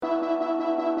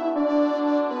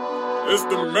It's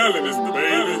the melon, it's the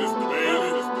baby, it's the baby.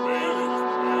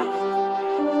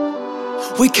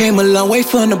 We came a long way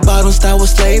from the bottom, start with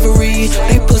slavery.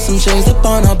 They put some chains up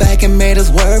on our back and made us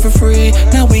work for free.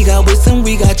 Now we got wisdom,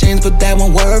 we got chains, but that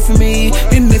won't work for me.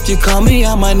 And if you call me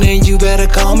out my name, you better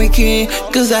call me king,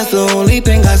 cause that's the only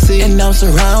thing I see. And I'm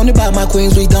surrounded by my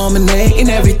queens, we dominate. In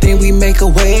everything we make a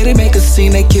way, they make a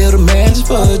scene. They kill the man just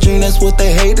for a dream, that's what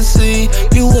they hate to see.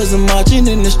 You wasn't marching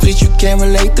in the streets, you can't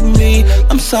relate to me.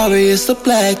 I'm sorry, it's a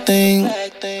black thing.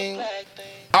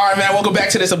 All right, man, welcome back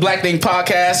to this A Black Thing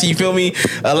podcast. You feel me?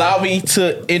 Allow me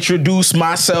to introduce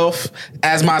myself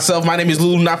as myself. My name is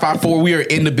Lulu954. We are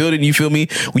in the building, you feel me?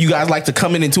 You guys like to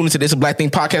come in and tune into this A Black Thing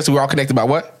podcast. So we're all connected by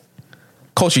what?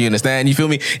 Culture, you understand? You feel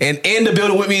me? And in the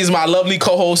building with me is my lovely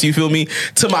co-host, you feel me?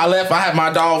 To my left, I have my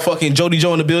dog fucking Jody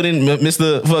Joe in the building.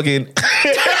 Mr. fucking...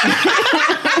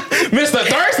 Mr.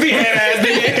 Thirsty head ass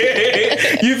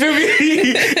nigga. You feel me?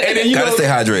 And then you gotta stay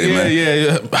hydrated, man.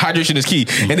 Yeah. Hydration is key.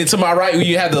 And then to my right,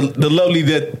 you have the lovely,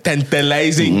 the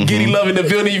tantalizing Giddy Love in the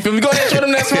building. You feel me? Go ahead, show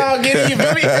them that smile, Giddy. You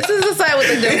feel me? This is the side with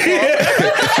the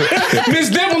dimple. Miss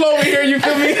Dimple over here. You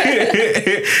feel me?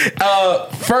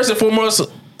 First and foremost,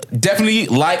 definitely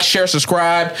like, share,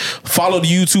 subscribe, follow the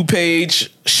YouTube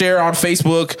page, share on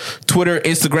Facebook, Twitter,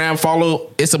 Instagram,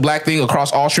 follow It's a Black Thing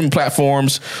across all streaming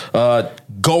platforms.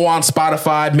 Go on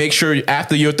Spotify. Make sure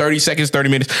after your 30 seconds, 30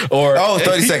 minutes, or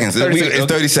 30 seconds. 30 It's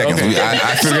 30 seconds. Okay.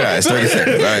 I figured out. It's 30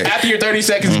 seconds. All right. After your 30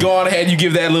 seconds, go on ahead. You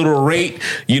give that little rate.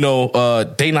 You know,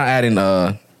 they not adding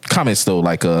comments though,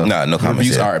 like no comments.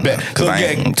 Reviews. All right, bet. Because I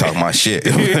ain't talking my shit.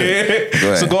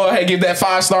 So go ahead, give that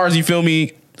 5 stars. You feel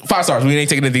me? 5 stars. We ain't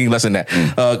taking anything less than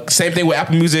that. Same thing with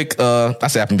Apple Music. I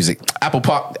say Apple Music. Apple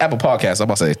Podcasts. I'm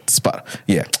about to say Spot.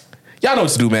 Yeah, y'all know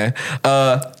what to do, man.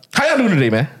 How y'all doing today,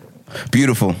 man?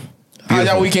 Beautiful. How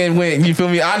y'all weekend went? You feel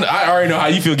me? I already know how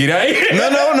you feel, Giddy. No.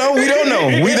 We don't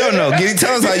know. We don't know. Giddy,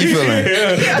 tell us how you feeling.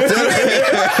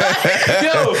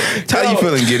 How you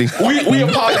feeling, Giddy? We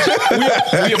apologize.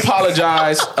 We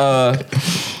apologize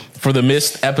for the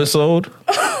missed episode.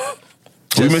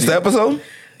 We missed the episode?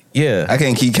 Yeah. I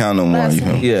can't keep count no more. You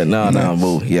feel me? Yeah, no,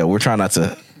 boo. Yeah, we're trying not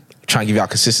to try and give y'all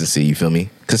consistency, you feel me?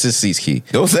 Consistency is key.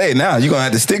 Don't say it now. You're gonna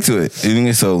have to stick to it.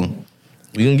 So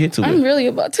we gonna get to it. I'm really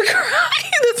about to cry.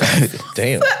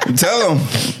 Damn. Tell him.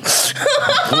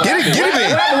 Get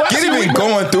him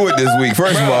going through it this week.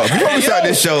 First of all, before we start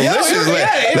this show, let's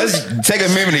take a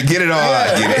minute to get it all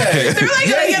out. They're like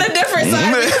gonna get a different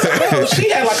side. She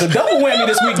had like a double whammy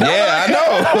this week. Yeah, I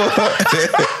know.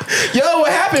 Yo,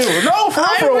 what happened? No,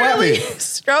 I'm really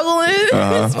struggling.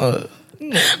 I want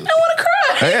to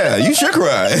cry. Yeah, you should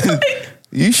cry.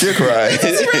 You should cry. It's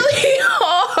really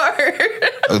hard.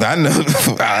 I know.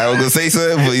 I was gonna say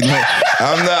something, but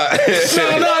I'm not.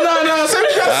 No.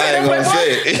 I ain't gonna say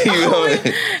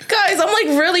it. Guys, I'm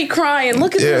like really crying.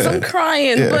 Look at this. I'm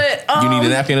crying. Yeah. But You need a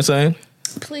napkin or something?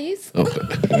 please. Okay.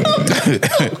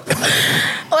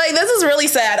 Like, this is really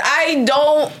sad. I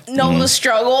don't know the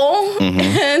struggle.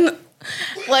 And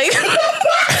like now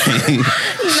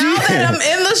that I'm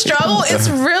in the struggle, it's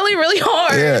really, really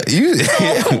hard. Yeah,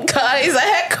 So, guys, I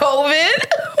had COVID.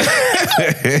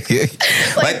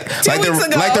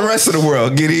 like the rest of the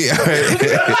world. Giddy.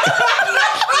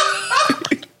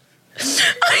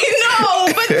 I know,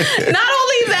 but not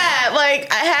only that,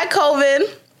 like, I had COVID,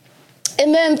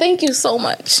 and then thank you so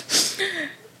much.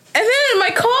 And then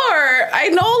my car, I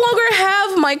no longer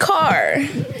have my car.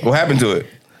 What happened to it?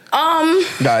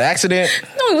 Got an accident?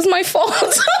 No, it was my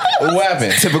fault. What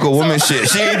happened? Typical woman shit.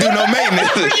 She ain't do no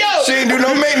maintenance. She ain't do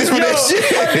no maintenance for that shit.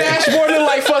 Her dashboard look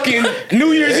like fucking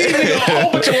New Year's Eve, nigga. A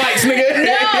whole bunch of lights,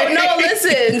 nigga. No,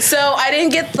 listen. So I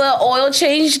didn't get the oil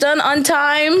change done on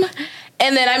time.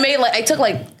 And then I took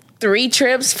like 4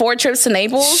 trips to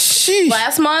Naples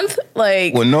last month.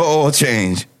 Like, with no oil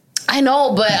change. I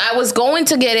know, but I was going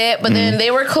to get it, but then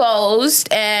they were closed,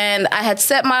 and I had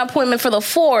set my appointment for the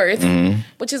 4th,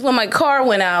 which is when my car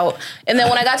went out. And then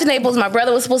when I got to Naples, my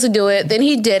brother was supposed to do it. Then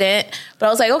he didn't. But I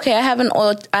was like, okay, I have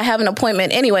an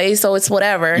appointment anyway, so it's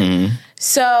whatever.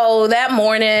 So that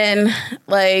morning,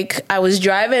 like, I was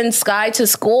driving Sky to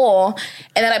school,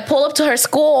 and then I pull up to her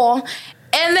school.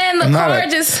 And then the car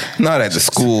just... Not at the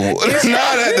school.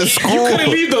 Not at the school. You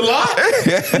couldn't leave the lot?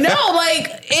 No,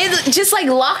 like, it just, like,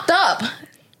 locked up.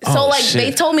 So,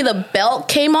 they told me the belt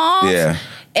came off. Yeah.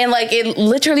 And, like, it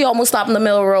literally almost stopped in the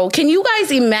middle of the road. Can you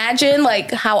guys imagine,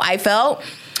 like, how I felt?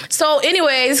 So,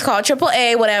 anyways, called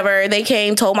AAA, whatever. They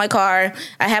came, towed my car.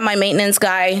 I had my maintenance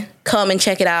guy come and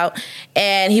check it out.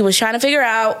 And he was trying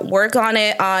to work on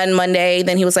it on Monday.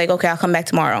 Then he was like, okay, I'll come back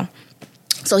tomorrow.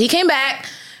 So, he came back.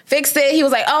 Fixed it. He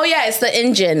was like, oh, yeah, it's the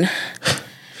engine.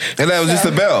 And that was just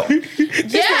a belt.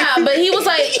 Yeah, but he was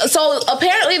like, so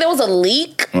apparently there was a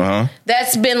leak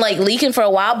that's been like leaking for a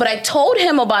while, but I told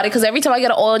him about it because every time I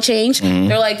get an oil change,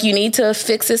 they're like, you need to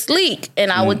fix this leak.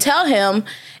 And I would tell him,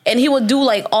 and he would do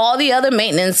like all the other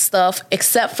maintenance stuff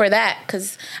except for that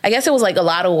because I guess it was like a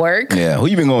lot of work. Yeah, who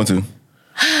you been going to?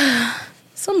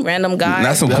 Some random guy.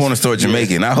 Not some corner store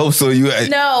Jamaican. I hope so.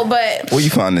 No, but where you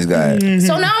find this guy at?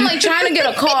 So now I'm like trying to get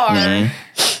a car,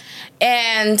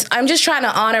 and I'm just trying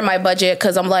to honor my budget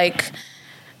because I'm like,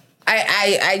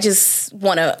 I just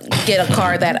want to get a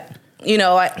car that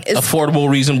it's affordable,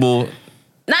 reasonable.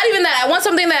 Not even that. I want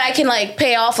something that I can like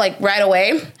pay off like right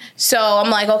away. So I'm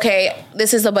like, okay,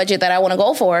 this is the budget that I want to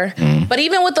go for. But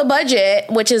even with the budget,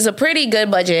 which is a pretty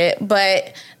good budget,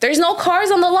 but there's no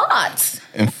cars on the lots.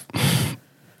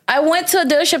 I went to a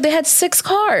dealership. They had 6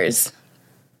 cars.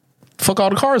 Fuck, all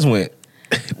the cars went.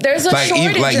 There's a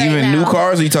shortage like right even now. new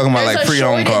cars, or you talking about There's like a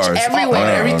pre-owned shortage cars?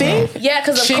 everywhere. Everything? Yeah,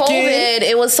 because of Chicken? COVID,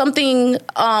 it was something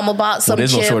about some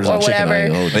there's no chip shortage or on chicken, I whatever.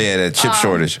 ain't gonna hold you. Yeah, that chip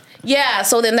shortage. Yeah,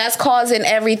 so then that's causing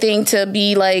everything to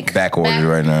be like Back ordered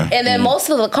right now. And then most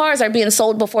of the cars are being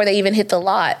sold before they even hit the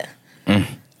lot.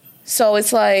 So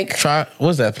it's like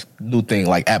What's that new thing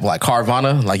like app like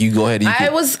Carvana? Like you go ahead. I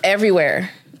was everywhere,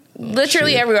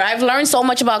 literally everywhere. I've learned so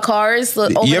much about cars.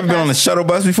 You ever been on a shuttle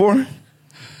bus before?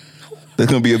 That's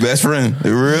gonna be your best friend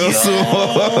real soon. No,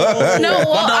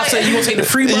 well, My dog said you gonna take the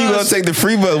free bus. You gonna take the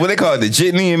free bus? What they call it? The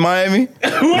jitney in Miami?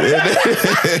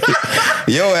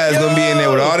 Your ass gonna be in there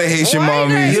with all the Haitian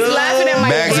mommies, laughing at my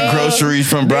bags of game? groceries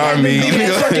from Brown Meat.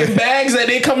 Fucking bags that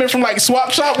they coming from like swap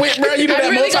shop with, bro. You know I'm that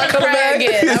really gonna multi-color cry bag?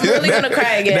 again. I'm really gonna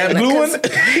cry again. That blue one? Dude,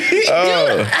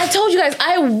 I told you guys,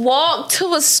 I walked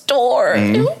to a store.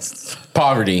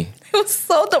 Poverty. It was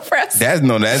so depressing. That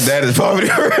is poverty.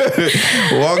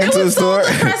 Walking to the store.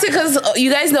 So depressing because you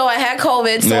guys know I had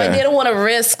COVID, so I didn't want to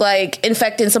risk like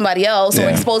infecting somebody else or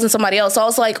exposing somebody else. So I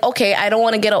was like, okay, I don't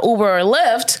want to get an Uber or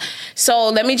Lyft, so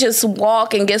let me just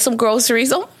walk and get some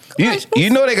groceries. Oh, You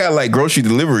know they got like grocery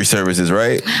delivery services,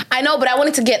 right? I know, but I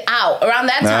wanted to get out. Around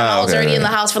that time, I was already in the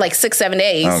house for like 6-7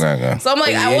 days. Okay. So I'm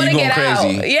like, I want to get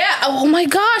crazy. out. Yeah. Oh my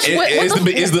gosh.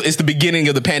 It's the beginning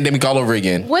of the pandemic all over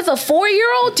again. With a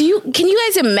 4-year-old, can you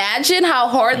guys imagine how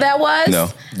hard that was? No.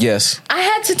 Yes. I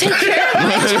had to take care of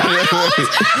my child.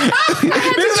 I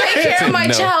had to take care of my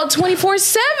child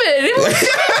 24/7.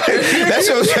 That's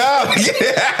your child.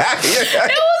 It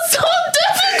was so difficult.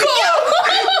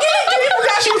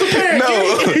 No.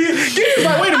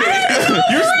 Wait a minute.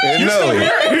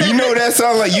 You know what that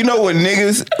sounds like? You know when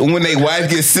niggas, when they wife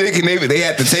gets sick and they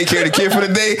have to take care of the kid for the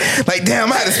day? Like,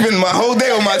 damn, I had to spend my whole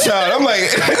day with my child. I'm like,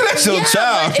 that's your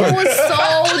child. It was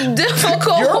so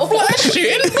difficult. Your flesh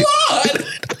and blood.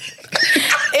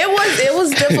 It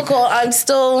was difficult. I'm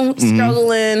still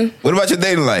struggling. What about your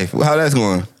dating life? How that's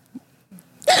going?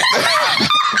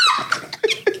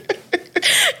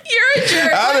 You're a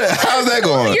jerk. How's that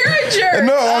going? You're a jerk.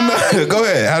 No, I'm not. Go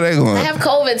ahead. How that going? I have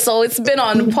COVID, so it's been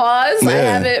on pause. I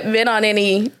haven't been on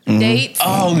any dates.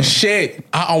 Oh shit!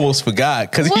 I almost forgot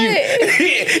because What?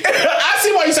 I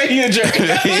see why you say he a jerk. He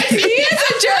is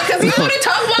a jerk because he want to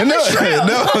talk about the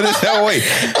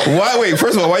shrimp. Wait.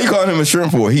 First of all, why you calling him a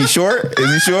shrimp for? He short?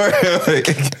 Is he short?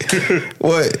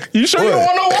 What? You sure you don't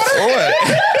want no water? What?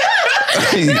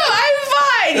 No, I'm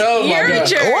fine. Oh, my You're a God.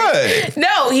 jerk. What?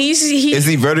 No, Is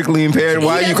he vertically impaired?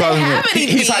 Why are you calling him?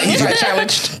 He's like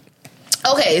challenged.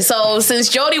 Okay, so since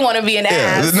Jody want to be an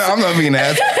ass, No, I'm not being an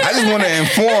ass. I just want to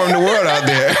inform the world out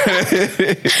there.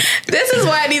 this is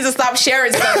why I need to stop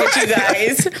sharing stuff with you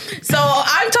guys. So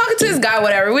I'm talking to this guy,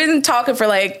 whatever. We've been talking for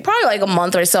probably like a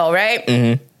month or so, right?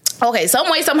 Mm-hmm. Okay, some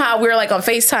way, somehow, we were like on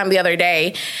FaceTime the other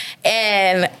day,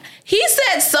 and he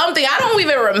said something. I don't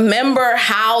even remember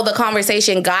how the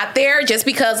conversation got there, just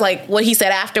because like what he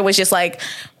said after was just like,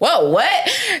 whoa, what?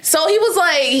 So he was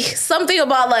like something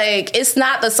about like, it's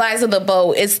not the size of the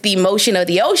boat, it's the motion of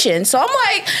the ocean. So I'm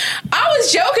like, I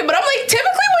was joking, but I'm like,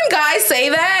 typically when guys say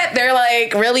that, they're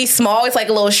like really small. It's like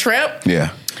a little shrimp.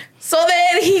 Yeah. So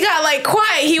then he got like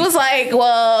quiet. He was like,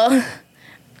 well,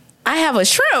 I have a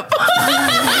shrimp. I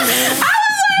was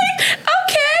like,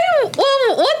 okay,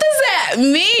 well, what does that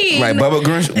mean? Right, Bubba,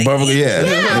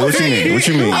 yeah. What you mean? What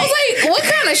you mean? I was like, what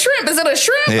kind of shrimp? Is it a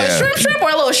shrimp? Yeah. A shrimp,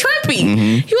 or a little shrimpy?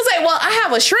 Mm-hmm. He was like, well, I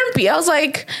have a shrimpy. I was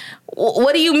like,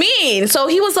 what do you mean? So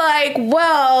he was like,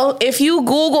 well, if you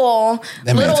Google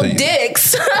little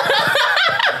dicks,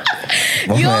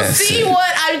 you'll see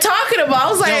what I'm talking about. I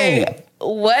was like,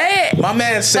 what? My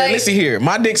man said, Like, listen here,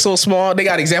 my dick's so small, they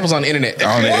got examples on the internet.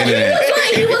 On the internet.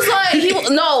 He was like,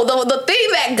 the thing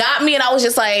that got me, and I was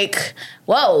just like,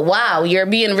 whoa, wow, you're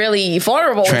being really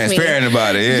vulnerable with me. Transparent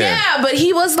about it, Yeah, but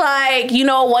he was like,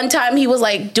 one time he was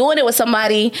like doing it with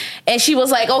somebody and she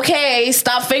was like, okay,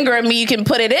 stop fingering me, you can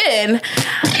put it in.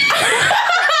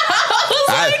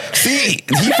 See,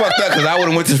 he fucked up because I would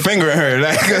have went to fingering her.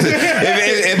 Like,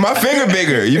 if my finger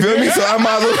bigger, you feel me? So I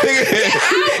might as well finger it.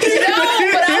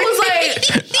 But I was like,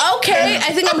 okay,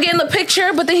 I think I'm getting the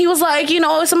picture. But then he was like,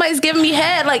 if somebody's giving me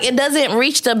head, like it doesn't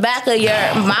reach the back of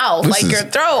your mouth, your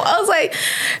throat. I was like,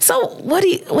 so what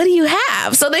do you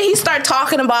have? So then he started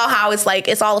talking about how it's like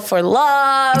it's all for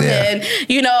love, and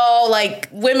like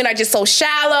women are just so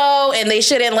shallow, and they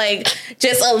shouldn't like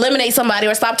just eliminate somebody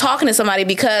or stop talking to somebody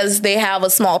because they have a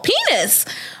small penis.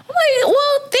 I'm like,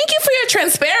 well, thank you for your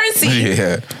transparency.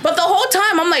 Yeah. But the whole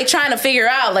time I'm like trying to figure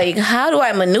out like how do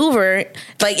I maneuver?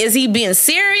 Like, is he being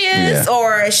serious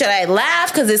or should I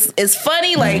laugh because it's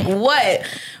funny? Like what?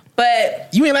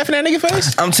 But you ain't laughing at that nigga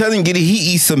face? I'm telling you, Giddy,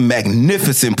 he eats some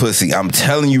magnificent pussy. I'm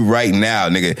telling you right now,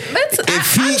 nigga. I'm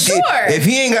sure. If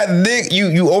he ain't got dick, you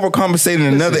overcompensate in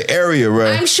another area, bro.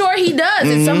 I'm sure he does,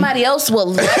 and somebody else will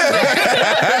love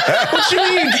it. What you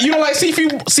mean? You don't like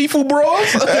seafood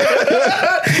bros?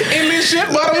 Inland shit,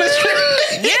 bottomless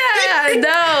shit? Yeah,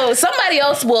 no. Somebody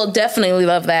else will definitely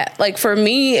love that. Like for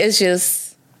me, it's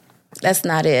just that's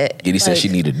not it. Giddy said she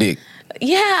need a dick.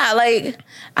 Yeah, like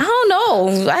I don't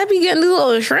know. I be getting these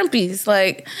little shrimpies,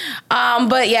 like,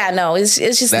 but yeah, no, it's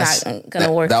just not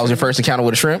gonna work. That was your first encounter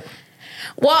with a shrimp?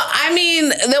 Well, I mean,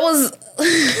 there was,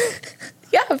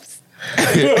 yes.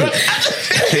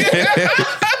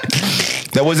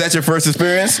 Was that your first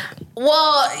experience? Well,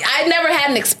 I never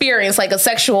had an experience like a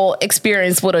sexual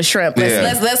experience with a shrimp.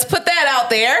 Let's put that out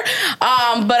there.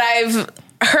 But I've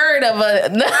heard of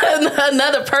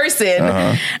another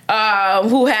person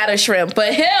who had a shrimp,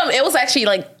 but it was actually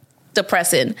like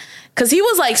depressing because he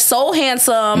was like so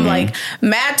handsome, like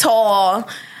mad tall,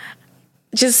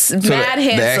 just mad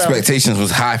handsome. The expectations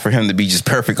was high for him to be just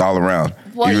perfect all around.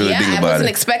 Well, you really think about I wasn't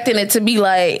expecting it to be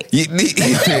like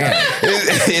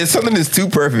it's something that's too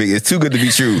perfect. It's too good to be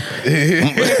true.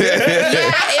 It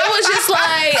was just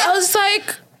like I was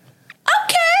like,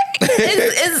 okay,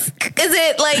 is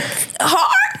it like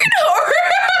hard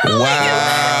or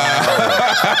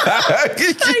wow? like,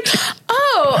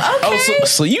 oh, okay. Oh,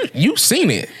 so you seen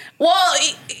it? Well,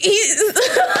 he's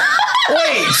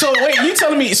Wait, you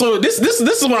telling me? So this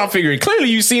is what I'm figuring. Clearly,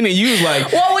 you seen it. You was like,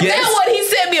 well, with that one, he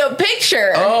sent me a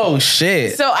picture. Oh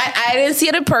shit! So I didn't see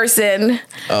it in person.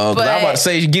 Oh, but I'm about to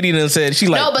say, Giddy done said she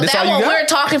like. No, but this that all one you got? we were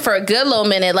talking for a good little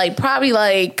minute, like probably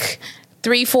like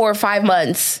 3, 4, 5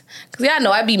 months. Because I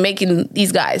know I'd be making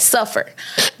these guys suffer,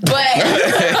 but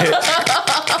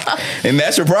and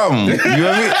that's your problem. You know what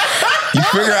I mean? You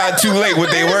figure out too late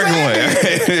what they working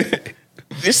with.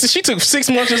 She took 6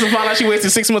 months just to find out she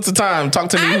wasted 6 months of time. Talk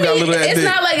to me. Who got a little ass it's dick.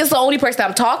 not like it's the only person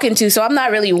I'm talking to, so I'm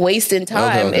not really wasting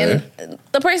time. Okay. And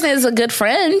the person is a good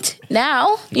friend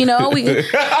now. We like.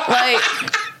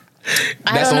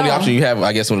 That's the only option you have,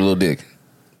 I guess, with a little dick.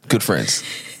 Good friends.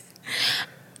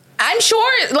 I'm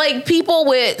sure, like people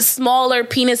with smaller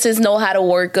penises know how to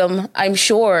work them. I'm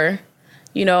sure.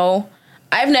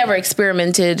 I've never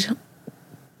experimented,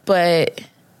 but.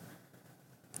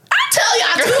 Tell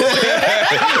y'all too.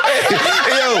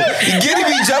 Yo, Giddy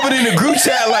be jumping in the group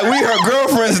chat like we her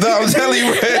girlfriends, though. I'm telling you.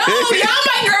 No, y'all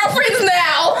my girlfriends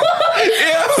now.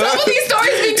 Some of these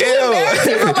stories be too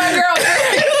embarrassing for my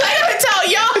girlfriends. I gotta tell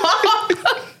y'all.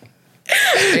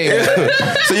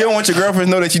 So you don't want your girlfriends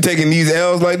to know that you taking these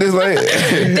L's like this? Like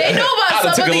they know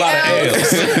about some of the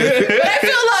L's. But I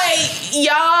feel like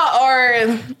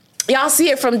y'all see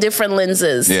it from different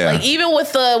lenses. Yeah. Like even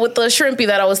with the shrimpy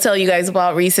that I was telling you guys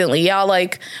about recently, y'all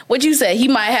like what you said, he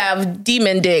might have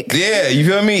demon dick. Yeah, you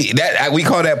feel me? That we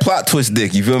call that plot twist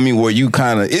dick. You feel me? Where you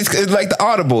kind of it's like the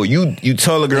audible. You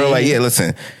tell a girl like, yeah,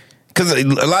 listen. Because a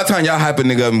lot of times y'all hype a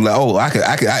nigga up and like, oh,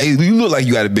 I you look like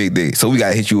you got a big dick, so we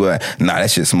gotta hit you up. Nah, that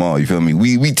shit's small. You feel me?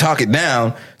 We talk it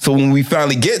down, so when we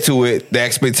finally get to it, the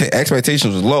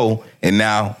expectations was low, and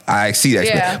now I see that.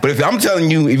 Yeah. But if I'm telling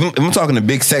you, if I'm talking a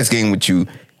big sex game with you,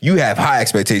 you have high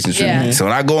expectations for me. So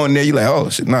when I go in there, you like, oh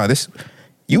shit, nah, this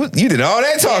you did all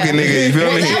that talking, nigga. You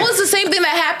feel me? That was the same thing that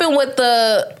happened with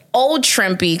the old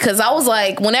shrimpy, because I was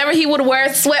like, whenever he would wear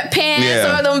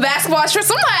sweatpants or them basketball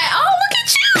shorts, I'm like, oh, look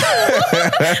at you.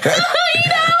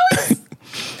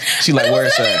 She like,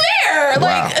 where's nothing there.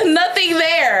 Like nothing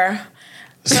there.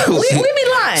 So, we be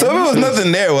lying. So if it was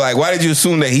nothing there, like why did you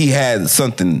assume that he had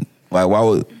something? Like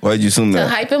why did you assume that? To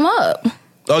hype him up.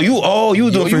 Oh, you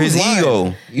were doing it for his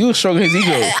ego. You was stroking his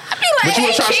ego. I be like, But you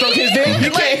want to try to stroke his dick?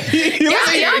 You can't.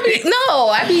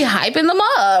 I be hyping them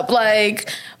up.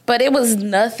 Like, but it was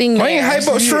nothing Why there. ain't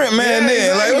hype up Shrimp, man?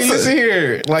 Then like, what's listen up?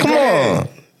 here. Like, Come on.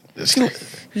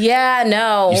 Yeah,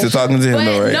 no. You still talking to him But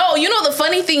though, right? no, you know the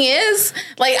funny thing is,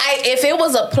 like, if it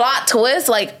was a plot twist,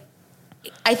 like,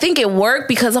 I think it worked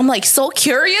because I'm like so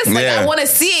curious. Like, Yeah. I want to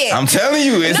see it. I'm telling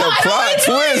you, it's No, a I don't plot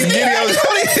wanna do twist. it. Giddy,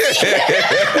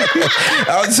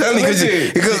 I was telling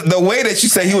you because the way that you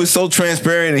say he was so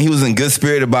transparent and he was in good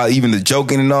spirit about even the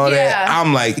joking and all that, Yeah.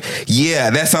 I'm like, yeah,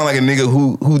 that sounds like a nigga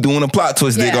who doing a plot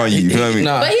twist dig Yeah. on you. You know what I mean?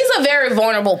 Nah. But he's a very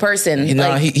vulnerable person. Nah,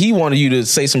 Like, he wanted you to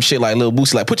say some shit like Lil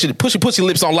Boosie, like put your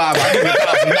lips on live. I'll give you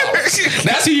 $1,000.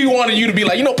 That's who he wanted you to be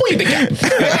like. You know, pull your dick out.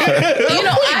 you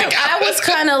know, I was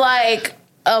kind of like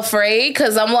afraid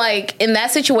because I'm like in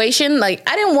that situation, like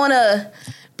I didn't want to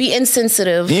be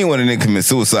insensitive. You ain't want a nigga commit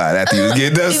suicide after you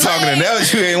get done talking to that.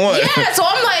 What you ain't want? Yeah, so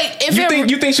I'm like, if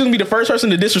You think she gonna be the first person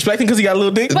to disrespect him because he got a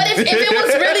little dick? but if it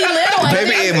was really little, I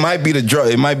Maybe think, it might be the draw.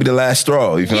 It might be the last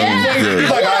straw. You feel me? yeah, Yeah.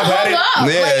 like, I've had it. hung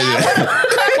up. Yeah, Like, yeah.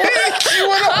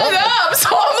 hung up. So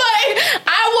I'm like,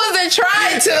 I wasn't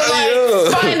trying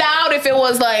to like find out if it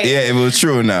was like, Yeah, if it was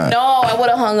true or not. no, I would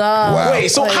have hung up. Wow. Wait,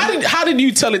 so Like, how did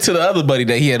you tell it to the other buddy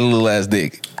that he had a little ass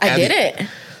dick? I didn't.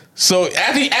 So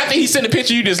after he sent the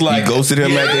picture, you just like You ghosted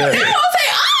him right there. I was like,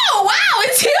 oh wow,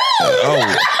 it's you.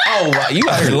 Oh. wow, you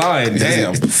out here lying.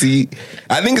 Damn. See,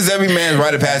 I think it's every man's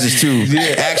rite of passage too.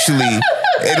 Yeah. Actually,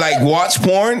 like watch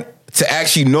porn to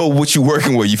actually know what you're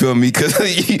working with. You feel me? Because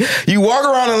you walk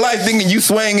around in life thinking you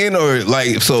swinging or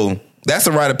like so. That's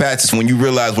a rite of passage when you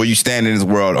realize where you stand in this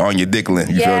world on your dick length.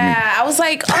 You feel me? Yeah, I was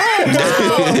like, oh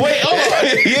wow. Wait, hold on.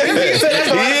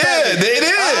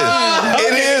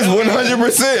 It is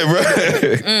 100%, bro.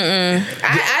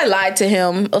 I lied to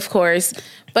him, of course,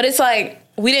 but it's like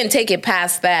we didn't take it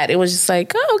past that. It was just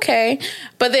like, oh, okay,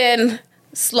 but then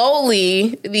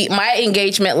slowly my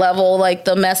engagement level, like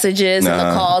the messages and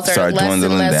the calls, are start less and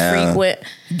dwindling less down. frequent.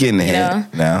 Getting You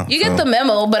ahead know, now. you get the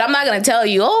memo, but I'm not gonna tell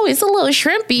you. Oh, it's a little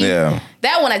shrimpy. Yeah.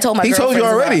 That one I told my. He told you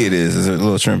girlfriends already. about. It is. It's a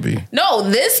little shrimpy. No,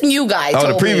 this new guy. Oh, the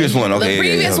told previous me. one. Okay, the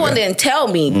previous one okay. didn't tell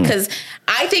me because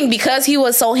I think because he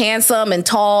was so handsome and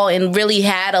tall and really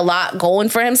had a lot going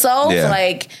for himself, Yeah.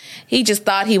 like he just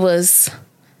thought he was.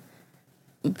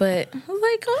 But I was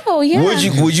like, oh yeah.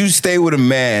 Would you stay with a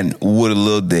man with a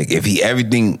little dick if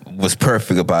everything was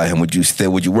perfect about him? Would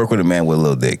you work with a man with a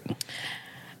little dick?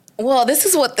 Well, this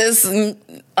is what this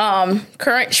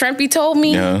current shrimpy told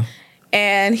me. Yeah.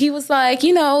 And he was like,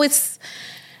 you know, it's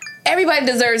everybody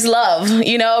deserves love,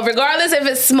 you know, regardless if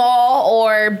it's small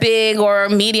or big or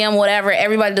medium, whatever,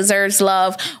 everybody deserves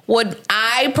love. Would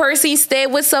I personally stay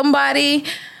with somebody?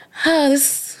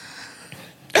 This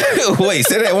Wait,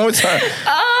 say that one more time.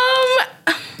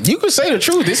 You can say the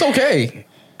truth. It's okay.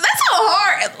 that's so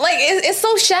hard. Like it's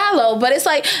so shallow, but it's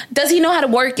like, does he know how to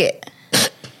work it?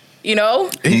 You know?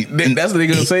 That's what they're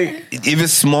gonna say. If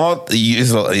it's small,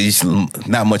 it's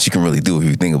not much you can really do if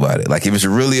you think about it. Like if it's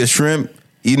really a shrimp,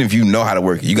 even if you know how to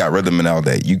work it, you got rhythm and all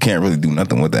that, you can't really do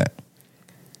nothing with that.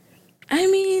 I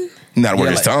mean, You gotta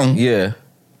work his tongue. Yeah.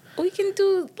 we can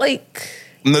do like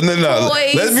No.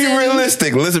 Boys Let's be and-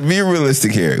 realistic. Let's be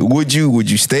realistic here. Would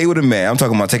you stay with a man? I'm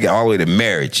talking about taking it all the way to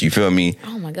marriage. You feel me?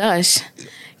 oh my gosh.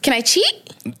 Can I cheat?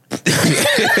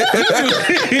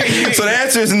 So the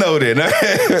answer is no then.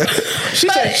 She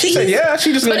said, yeah,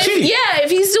 she just gonna But cheat. if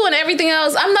he's doing everything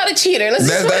else, I'm not a cheater. Let's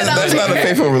just put it out That's not a there.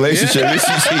 faithful relationship. It's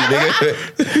just cheat,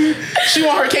 nigga. She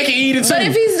want her cake and eat it too. But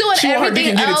if he's doing She want her dick everything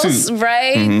and get it else too.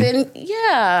 right, then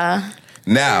yeah.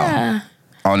 Now,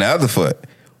 on the other foot,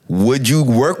 would you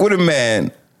work with a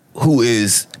man who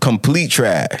is complete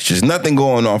trash? There's nothing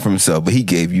going on for himself, but he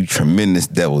gave you tremendous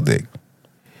devil dick.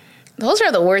 Those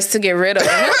are the worst to get rid of.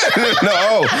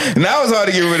 No, now it's hard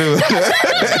to get rid of.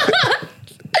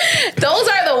 Those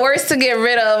are the worst to get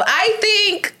rid of. I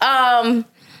think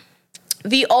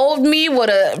the old me would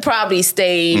have probably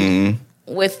stayed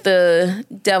with the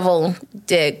devil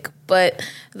dick, but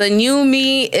the new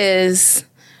me is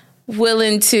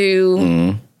willing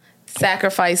to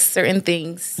sacrifice certain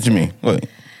things. What you mean? What?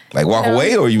 Like walk No.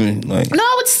 away, or you mean like? No,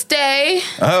 I would stay.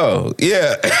 Oh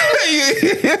yeah.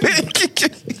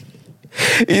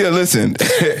 Yeah, listen.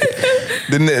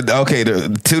 We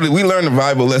learned the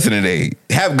Bible lesson today.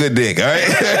 Have good dick, all right?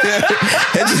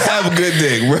 And just have a good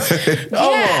dick, bro.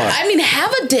 I mean,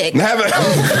 have a dick. Have a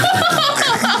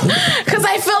Because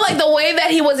I felt like the way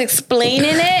that he was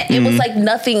explaining it, it was like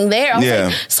nothing there. I was Yeah.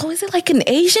 like, so is it like an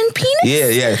Asian penis?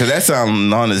 yeah, because that sounds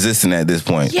non-existent at this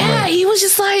point. Yeah, Right. he was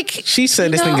just like. She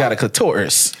said this you thing know? got a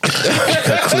clitoris.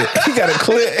 He got a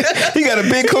clit. He got a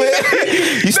big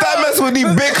clit. You stop messing with these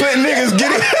big clit niggas.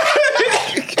 Get it?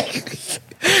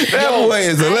 That boy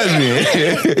is a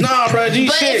lesbian. Nah, bro, G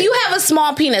But shit. if you have a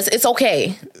small penis, it's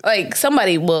okay. Like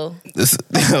somebody will.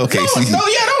 Okay. No,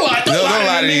 don't lie. Don't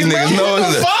lie to these niggas. bro. No,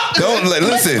 What the fuck? don't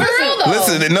listen. For real, though.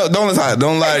 Listen. No,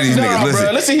 don't lie to these Nah, niggas. Listen,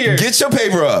 bro, listen here. Get your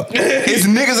paper up. It's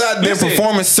niggas out there Listen.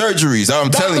 performing surgeries.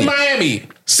 I'm telling Dr. you. Miami,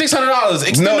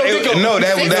 $600.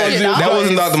 That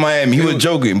wasn't Dr. Miami. He was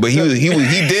joking, but he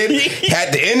did.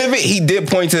 At the end of it, he did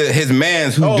point to his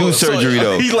mans who do surgery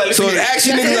though. he's like, So listen it's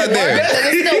here. actually niggas out there.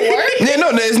 Does it still work? Yeah,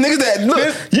 no, there's niggas that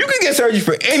look. You can get surgery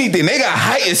for anything. They got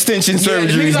height extension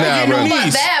surgeries niggas out now, here bro. getting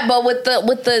Not that, but with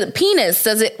the penis,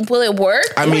 will it work?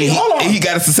 I mean, hold on. he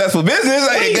got a successful business.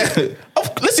 Like,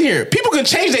 Listen here, people can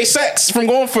change their sex from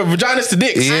going from vaginas to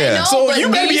dicks. Yeah. I know, So but you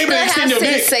do better be able to still extend have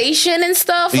your dick. sensation and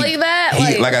stuff like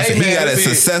that. like I said, Hey, he man, got a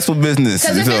listen. successful business.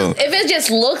 Because So if it just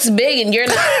looks big and you're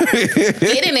not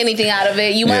getting anything out of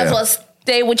it, you might as Yeah. well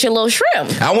stay with your little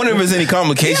shrimp. I wonder if there's any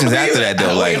complications after that though.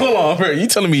 Wait, Like, hold on, bro. You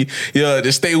telling me,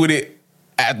 just stay with it?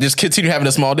 Just continue having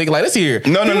a small dick? Like, let's hear.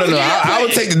 no. I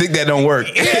would take the dick that don't work.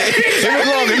 If it's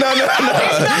longer,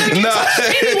 no.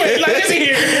 Anyway, like, let's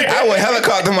hear. I would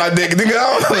helicopter my dick. Nigga,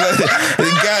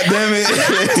 God damn it.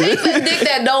 Take the dick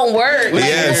that don't work. Like,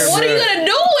 Yes. what are you gonna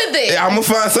do with it? I'm gonna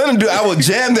find something to do. I would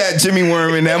jam that Jimmy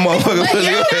worm in that motherfucker. But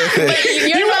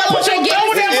you're not put your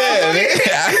thumb in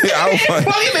that Yeah, I would find.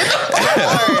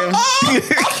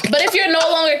 But if you're no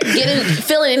longer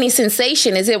feeling any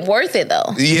sensation, is it worth it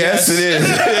though? Yes, it is.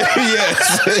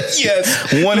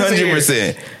 Yes,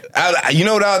 100%. You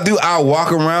know what I'll do? I'll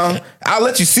walk around. I'll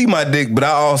let you see my dick, but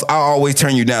I'll always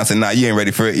turn you down. Say, nah, you ain't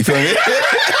ready for it. You feel me?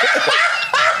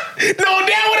 No, damn well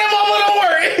that mama don't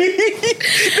work.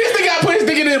 This nigga got put his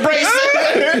dick in his brace.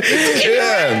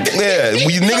 yeah.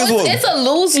 We niggas will. It's a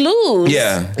lose-lose.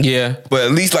 Yeah, Yeah. but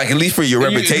at least for your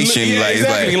reputation, Yeah, like,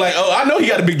 exactly. it's Like, oh, I know he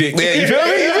got a big dick. yeah, you feel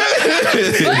me?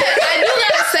 But I do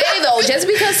gotta say though, just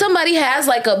because somebody has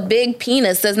like a big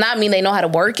penis does not mean they know how to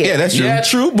work it. Yeah, that's true. Yeah,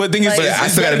 true. But thing is, Like- I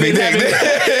still got a big dick.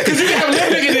 Because you can have a little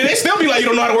dick and then they still be like, you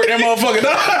don't know how to work that motherfucker.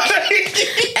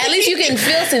 At least you can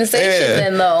feel sensation Yeah.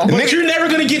 then though. But you're never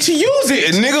gonna get to use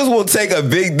it. Niggas will take a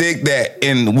big dick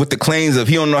with the claims of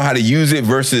he don't know how to use it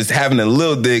versus having a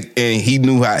little dick and he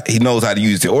knows how to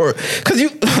use it. Or because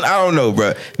I don't know,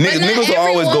 bro. But Niggas not will every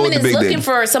always go with woman the is big looking dick.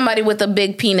 for somebody with a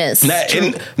big penis.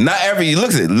 Not every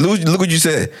look what you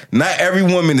said. Not every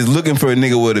woman is looking for a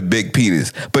nigga with a big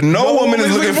penis, but no woman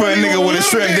is looking for a nigga with a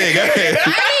shrimp dick. I mean,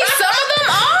 some of them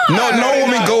are. No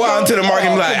woman go out into the market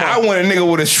and be like, I want a nigga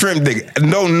with a shrimp dick.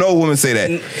 No woman say that.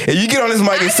 If you get on this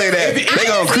mic and say that, they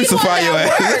gonna crucify your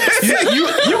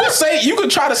ass. You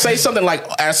could try to say something like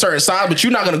at a certain size, but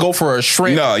you're not gonna go for a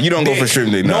shrimp. No, you don't go for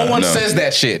shrimp dick. No one no. says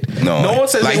that shit. No one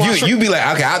says like they want you be like,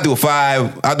 okay, I'll do a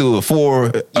 5, I'll do a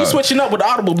 4. You switching up with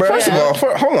Audible, bro. First of all,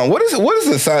 hold on. What is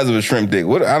the size of a shrimp dick?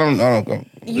 What I don't.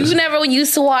 You never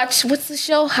used to watch what's the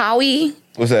show Howie?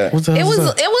 What's that? It was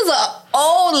a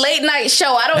old late night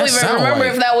show. I don't That even sound remember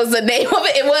white. if that was the name of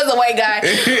it. It was a white guy,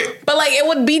 but like it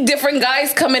would be different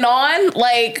guys coming on,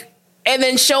 like, and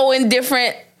then showing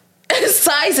different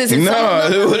sizes. And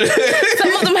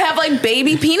some of them have like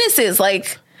baby penises,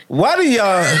 like. Why do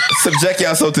y'all subject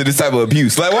yourself to this type of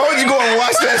abuse? Like, why would you go and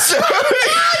watch that show?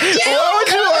 Why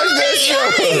would you watch that show?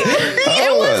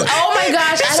 It was, oh my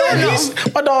gosh, I don't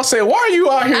know. My dog said, "Why are you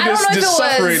out here I don't know if just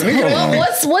suffering?" it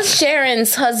was. What's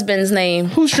Sharon's husband's name?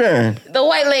 Who's Sharon? The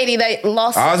white lady that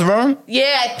lost. Osborne?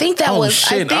 Yeah, I think that Oh was.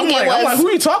 shit! I think it was. I'm like, who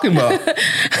are you talking about?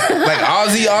 Like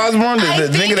Ozzy Osbourne? I The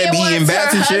think nigga that it be was eating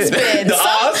bats her and shit?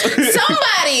 husband.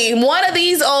 Somebody, one of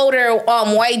these older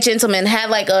white gentlemen had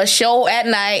like a show at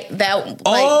night that like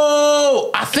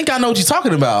I think I know what you're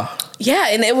talking about. yeah,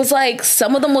 and it was like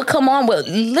some of them would come on with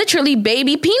literally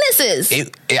baby penises.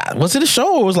 Was it a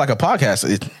show or was it like a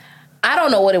podcast? I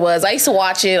don't know what it was. I used to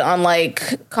watch it on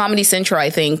like Comedy Central, I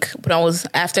think, when I was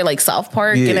after like South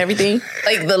Park and everything,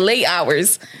 like the late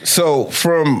hours. So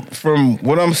from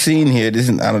what I'm seeing here, this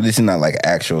is not like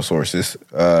actual sources.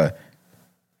 How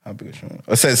big is it?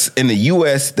 It says in the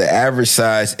U.S. the average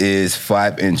size is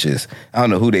 5 inches. I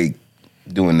don't know who they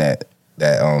doing that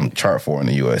chart for in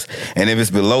the U.S. And if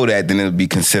it's below that, then it'll be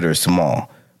considered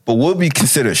small. But would be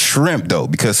considered shrimp though,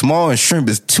 because small and shrimp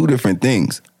is two different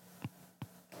things.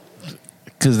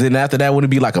 Because then after that, would it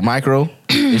be like a micro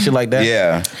and shit like that?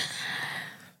 Yeah.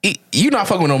 You not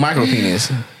fucking with no micro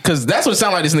penis. Because that's what it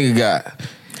sounded like this nigga got.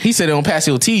 He said it don't pass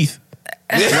your teeth.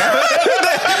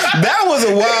 That was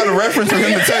a wild reference for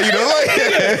him to tell you though.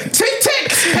 Like, Tick,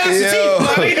 pass Yo.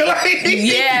 the teeth.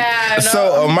 Yeah. No.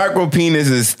 So a micro penis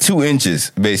is 2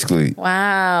 inches, basically.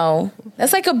 Wow.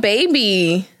 That's like a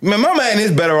baby. Man, my man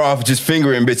is better off just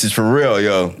fingering bitches for real,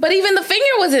 yo. But even the finger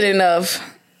wasn't enough.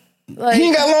 Like, He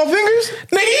ain't got long fingers?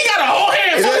 Nigga, he got a whole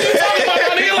hand. What you talking about,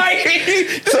 my nigga? Like,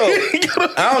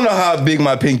 So, I don't know how big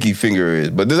my pinky finger is,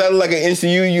 but does that look like an inch to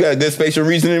you? You got good spatial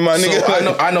reasoning, my nigga?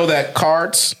 So I know that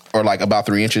cards are like about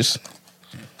 3 inches.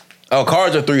 Oh,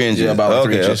 cards are 3 inches. Yeah, about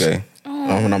 3 inches. Okay. If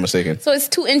I'm not mistaken. so it's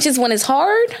 2 inches when it's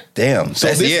hard? Damn. So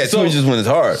That's, this- 2 inches when it's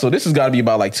hard. So this has got to be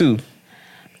about like 2.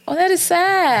 Oh, that is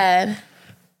sad.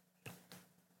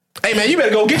 Hey man, you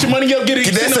better go get your money up. Get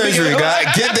Get that surgery, guy.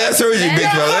 Get that surgery, big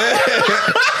fella.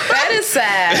 That is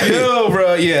sad. Yo,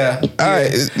 bro, yeah. All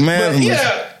right, man. But,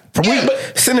 yeah. We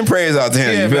sending prayers out to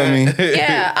him. Yeah, you feel man. me?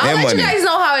 Yeah, I'll And let money. you guys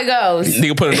know how it goes.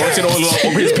 Nigga put anointing oil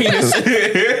over his penis.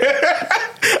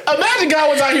 Imagine God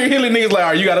was out here healing niggas like, all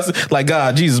right, you gotta, like,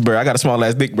 God, Jesus, bro, I got a small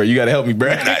ass dick, bro. You gotta help me, bro.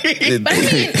 But I mean,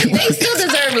 they still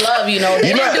deserve love, you know.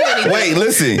 They didn't do anything. Wait,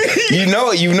 listen. You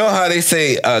know how they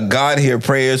say God hear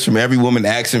prayers from every woman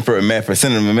asking for a man, for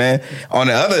sending them a man. On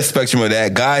the other spectrum of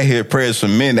that, God hear prayers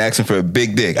from men asking for a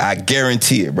big dick. I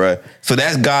guarantee it, bro. So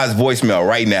that's God's voicemail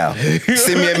right now.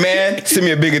 Send me a man, send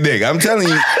me a bigger dick. I'm telling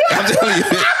you,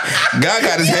 God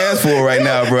got his hands full right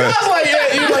now, bro. I was like,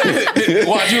 yeah, you like,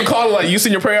 watch, you call it like, you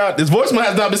send your prayer out. This voicemail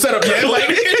has not been set up yet. Like,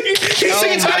 he's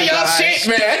singing to y'all gosh. shit,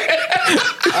 man.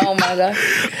 Oh my god!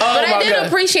 But I did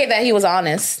appreciate that he was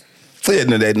honest. Yeah,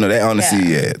 no, that honesty,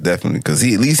 yeah, definitely. Because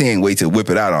at least he ain't wait to whip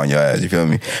it out on your ass. You feel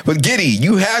me? But Giddy,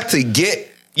 you have to get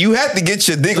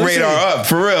your dick radar up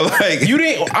for real. Like You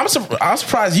didn't. I'm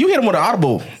surprised you hit him with an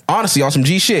audible. Honestly, on some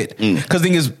G shit. Because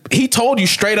thing is, he told you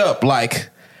straight up, like,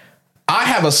 I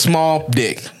have a small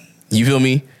dick. You feel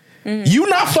me? You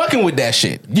not fucking with that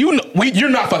shit. You're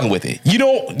not fucking with it.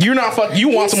 You're not fucking. You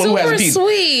want someone who has a dick.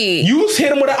 Sweet. You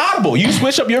hit him with an audible. You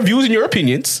switch up your views and your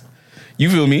opinions.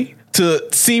 You feel me? To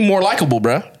seem more likable,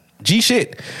 bruh. G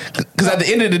shit. Because at the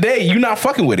end of the day, you're not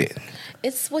fucking with it.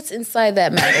 It's what's inside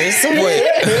that matters.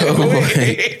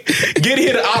 Get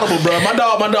hit an audible, bro. My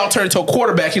dog turned to a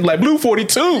quarterback. He's like blue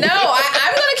 42. No, I'm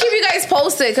gonna keep you guys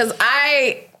posted because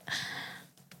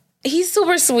he's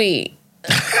super sweet.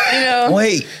 You know.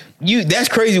 wait, that's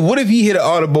crazy. What if he hit an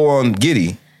audible on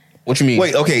Giddy? What you mean?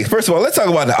 Wait, okay. First of all, let's talk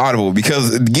about the audible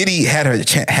because Giddy had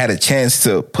a chance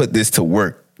to put this to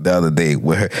work the other day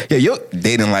with her. Yeah, your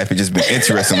dating life has just been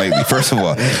interesting lately. First of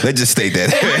all, let's just state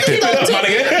that. Y'all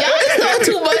just know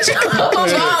too much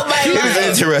about my It life.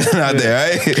 is interesting out there,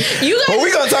 right? You guys, But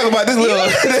we're gonna talk about this little.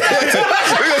 We're gonna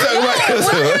talk about this.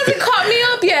 what hasn't caught me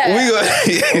up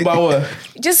yet? We About what?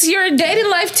 Just your dating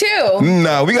life too.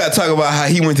 No, we gotta talk about how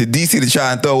he went to DC to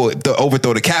try and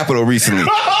overthrow the Capitol recently.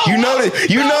 You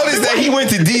noticed that he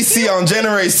went to DC on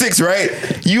January 6th, right?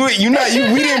 We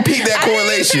didn't peep that I didn't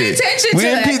correlation. pay attention We to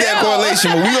didn't that, peep that no.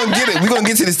 correlation, but we gonna get it. We gonna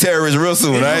get to this terrorist real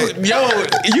soon, right? Yo,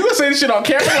 you gonna say this shit on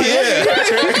camera? Like, Yeah.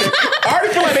 I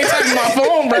already feel like they tapping my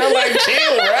phone, bro. Like,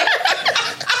 chill, bro.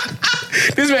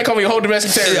 This man called me a whole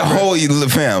domestic terrorist. A whole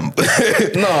fam.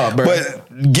 No, bro.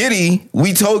 But Giddy,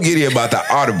 we told Giddy about the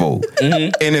audible,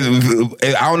 and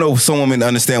I don't know if some women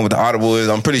understand what the audible is.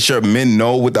 I'm pretty sure men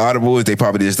know what the audible is. They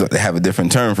probably just have a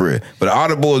different term for it. But the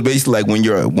audible is basically like when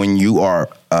you are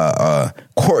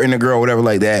courting a girl, or whatever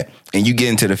like that, and you get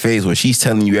into the phase where she's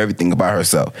telling you everything about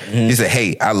herself. You say,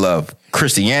 "Hey, I love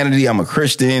Christianity. I'm a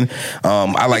Christian.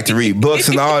 I like to read books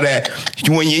and all that."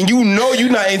 When you know you're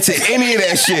not into any of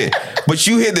that shit, but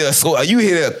you hit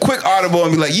a quick audible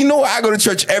and be like, you know what? I go to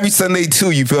church every Sunday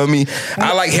too. You feel me?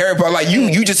 I like Harry Potter. Like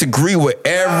you just agree with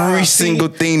every single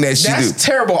thing that she do. That's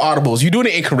terrible audibles. You're doing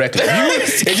it incorrectly.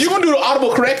 If you're gonna do the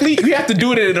audible correctly, you have to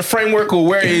do it in a framework of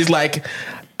where it's like,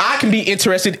 I can be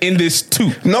interested in this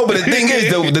too. No, but the thing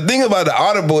is, the thing about the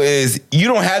audible is you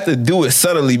don't have to do it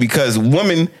subtly because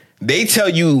women, they tell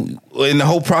you in the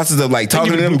whole process of like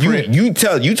talking to them, you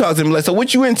talk to them like, so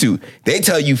what you into? They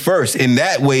tell you first. And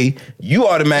that way you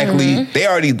automatically, they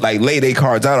already like lay their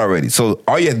cards out already. So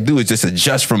all you have to do is just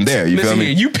adjust from there. You feel me?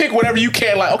 Here, you pick whatever you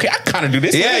can, like, okay, I kind of do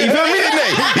this. Yeah, you feel me?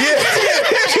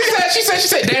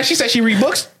 Yeah. She said she read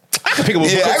books. I can pick up a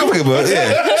book. Yeah, I can pick a book.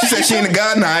 Yeah. She said she ain't a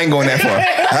god. Nah, I ain't going that far.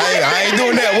 I ain't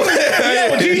doing that.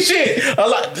 Yeah, G shit. A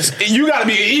lot. You gotta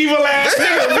be an evil ass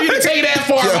nigga for you to take that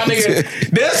far, my nigga.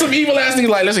 There's some evil ass niggas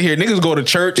like, listen here, niggas go to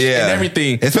church and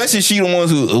everything. Especially she the ones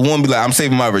who want to be like, I'm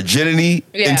saving my virginity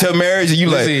until marriage, and you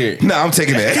like, nah, I'm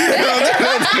taking that.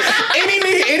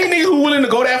 Any nigga who willing to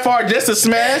go that far just to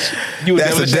smash,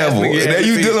 that's a devil.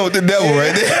 You dealing with the devil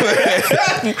right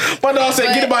there. My dog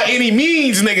said, get it by any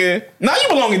means, nigga. Now you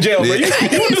belong in jail, bro. You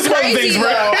do some other things, bro.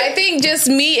 I think just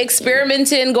me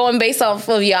experimenting, going based off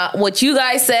of what you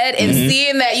guys said, and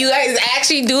seeing that you guys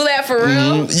actually do that for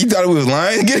real. You thought we was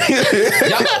lying?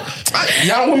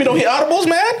 Y'all women don't hit audibles,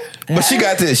 man? But she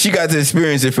got to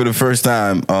experience it for the first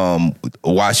time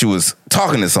while she was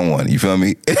talking to someone. You feel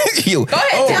me? Go ahead, tell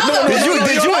them. Did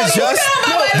you adjust?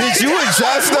 Did you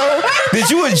adjust though? Did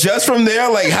you adjust from there?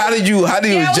 Like how did you I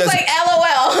was adjust? like,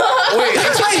 LOL. Wait,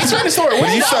 explain the story. When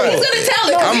you He's start, gonna tell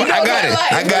it.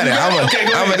 I got it.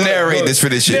 I'm gonna narrate this for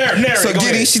this shit. Narrate, so go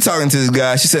Giddy, ahead. she talking to this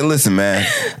guy. She said, "Listen, man,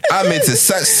 I'm into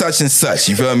such and such.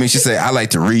 You feel me?" She said, "I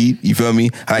like to read. You feel me?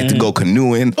 I like to go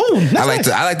canoeing. I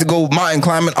like to go mountain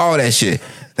climbing. All that shit."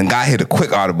 Then guy hit a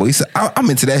quick audible. He said, "I'm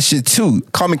into that shit too.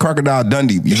 Call me Crocodile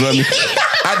Dundee. You feel me?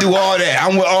 I do all that.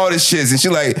 I'm with all this shit." And she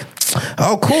like,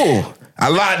 "Oh, cool. I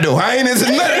lied though. I ain't into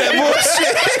none of that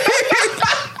bullshit."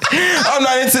 I'm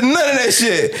not into none of that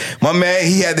shit. My man,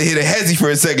 he had to hit a hezzy for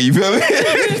a second. You feel me?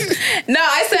 No,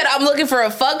 I said I'm looking for a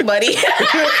fuck buddy.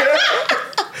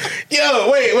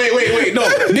 Yo, wait. No,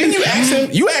 didn't you ask him?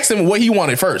 You asked him what he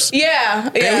wanted first. Yeah.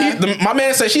 And my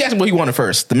man said she asked him what he wanted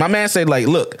first. My man said like,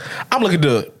 look, I'm looking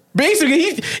to.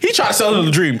 Basically, he tried to sell her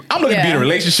the dream. I'm looking to be in a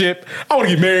relationship. I want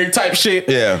to get married type shit.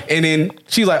 Yeah. And then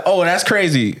she's like, oh, that's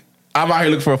crazy. I'm out here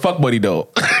looking for a fuck buddy though.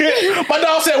 My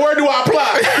dog said, where do I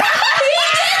apply?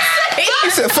 He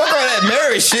said, "Fuck all that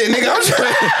marriage shit, nigga." I'm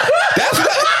trying. That's what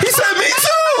he said. Me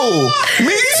too.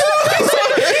 Me too.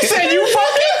 He said, you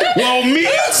fucking? Well, me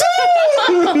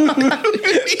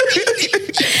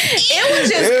It was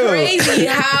just crazy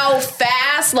how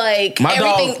fast, like, My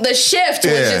everything, dog- the shift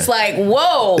was just like,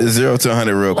 whoa. 0 to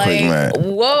 100 real Like, quick, man.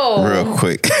 whoa. Real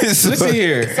quick. Listen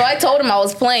here. So I told him I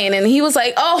was playing, and he was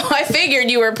like, oh, I figured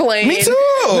you were playing. Me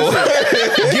too.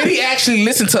 Giddy actually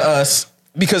listened to us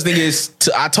because thing is,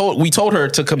 we told her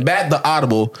to combat the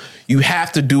audible, you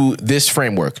have to do this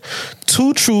framework: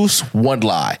 2 truths, 1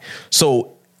 lie.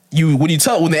 So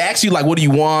when they ask you like what do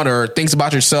you want or things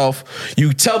about yourself,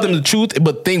 you tell them the truth,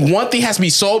 but one thing has to be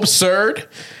so absurd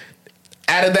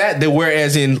out of that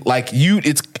whereas in like you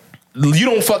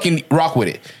don't fucking rock with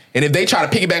it. And if they try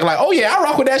to piggyback like, oh yeah, I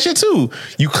rock with that shit too,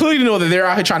 you clearly know that they're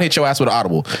out here trying to hit your ass with an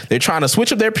audible. They're trying to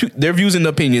switch up their views and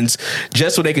opinions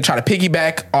just so they can try to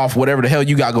piggyback off whatever the hell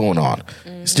you got going on.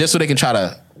 It's just so they can try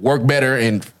to work better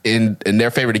in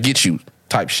their favor to get you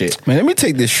type shit. Man, let me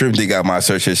take this shrimp dig out my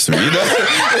search history. You know,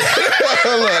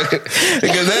 look,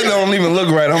 because that don't even look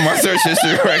right on my search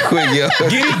history right quick, yo.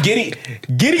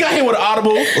 Giddy got hit with an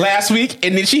audible last week,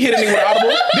 and then she hit a nigga with an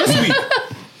audible this week.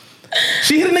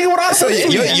 She hit a nigga with an audible. So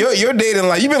your dating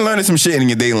life, you've been learning some shit in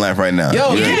your dating life right now.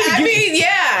 Yo, Yeah, I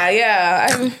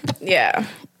mean, yeah.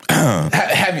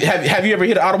 Have you ever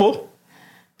hit an audible?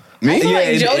 Me? I feel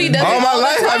like Jody does all it my all the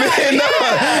life. time.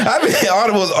 I've been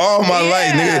audibles all my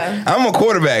life, nigga. I'm a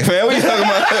quarterback, man. What are you talking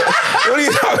about? What are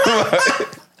you talking about?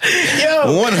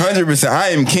 Yo, 100%. I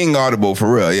am king audible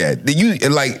for real. Yeah. You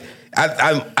like.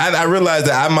 I realized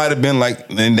that I might have been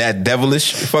like in that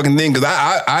devilish fucking thing because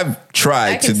I've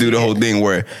tried to do the whole thing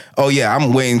where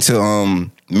I'm waiting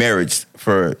to marriage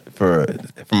for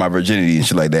my virginity and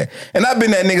shit like that, and I've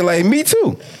been that nigga like me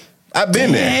too. I've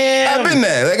been there. I've been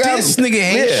there. Like, this nigga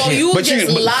ain't shit. So you just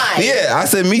lied. Yeah, I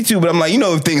said me too, but I'm like,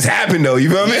 if things happen though, you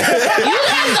feel me?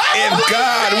 If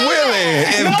God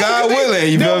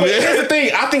willing, you feel but me? here's the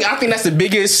thing. I think that's the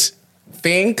biggest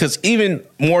thing because even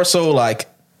more so, like,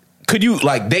 could you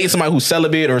like date somebody who's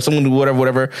celibate or someone who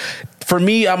whatever? For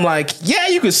me, I'm like, yeah,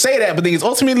 you could say that, but the thing is,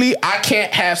 ultimately, I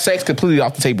can't have sex completely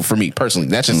off the table for me personally.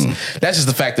 That's just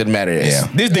the fact of the matter. Is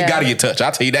this dick gotta get touched.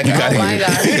 I'll tell you that. Oh my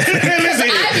God.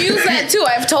 I've used that too.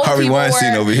 I've told Harvey people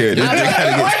Weinstein over here. This dick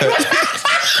gotta get touched.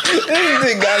 This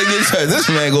dick gotta get touched. This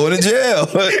man going to jail.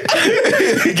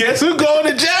 Guess who going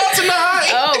to jail tonight?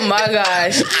 Oh my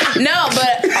gosh. No,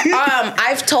 but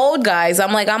I've told guys,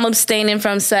 I'm like, I'm abstaining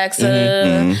from sex.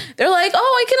 They're like,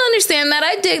 oh, I can understand that.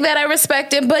 I dig that. I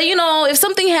respect it. But, if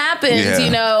something happens, At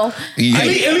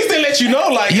least they let you know,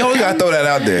 like, you gotta throw that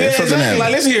out there. Yeah, exactly.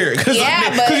 Like, let's hear it. Because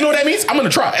you know what that means? I'm going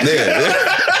to try.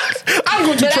 I'm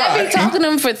going to try. I've been talking to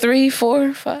them for 3,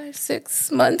 4, 5,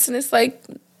 6 months, and it's like,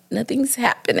 nothing's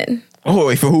happening. Oh,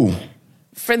 wait, for who?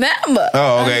 For them.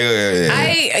 Oh, okay.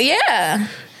 Yeah.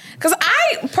 Because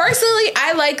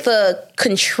I like the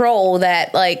control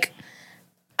that, like,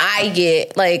 I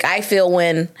get, like, I feel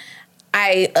when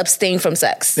I abstain from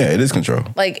sex. Yeah, it is control.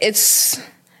 Like,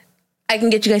 I can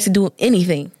get you guys to do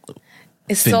anything.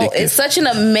 It's such an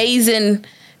amazing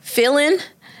feeling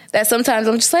that sometimes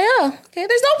I'm just like, oh, okay,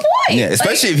 there's no point. Yeah,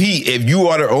 especially if you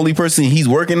are the only person he's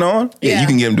working on, you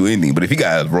can get him to do anything. But if he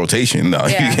got a rotation, no.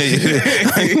 Yeah.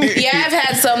 I've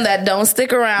had some that don't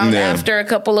stick around after a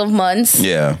couple of months.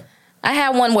 Yeah. I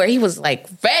had one where he was like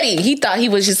ready. He thought he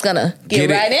was just gonna get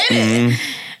right in it.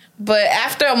 But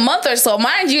after a month or so,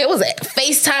 mind you, it was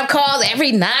FaceTime calls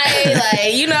every night,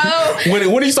 like, you know.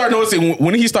 When he start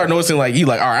noticing, like, he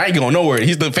like, all right, I ain't going nowhere.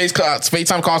 He's the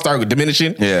FaceTime calls start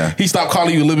diminishing. Yeah. He stopped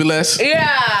calling you a little bit less.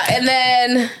 Yeah, and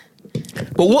then.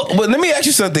 But let me ask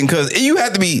you something, because you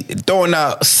have to be throwing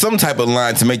out some type of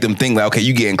line to make them think like, okay,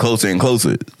 you getting closer and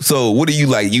closer. So what do you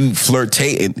like? You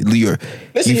flirting? You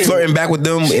flirting back with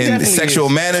them in sexual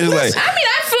manners? Like, I mean,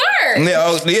 I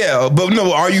flirt. Yeah, but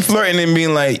no, are you flirting and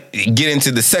being like, get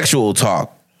into the sexual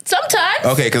talk? Sometimes.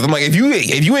 Okay, because I'm like, if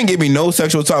you ain't give me no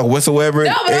sexual talk whatsoever,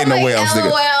 No, but ain't I'm no like, way I'm sticking.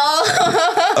 LOL.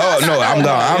 Oh no, I'm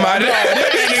gone. I'm out.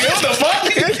 What the fuck?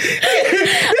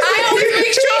 I always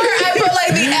make sure I put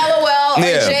like the LOL or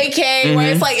Yeah. JK,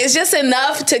 where it's like it's just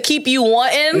enough to keep you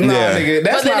wanting. Nah, Yeah. nigga,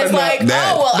 that's But then not it's enough. like,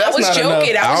 That- oh well, I that's was not joking.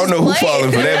 enough. I I was don't know who just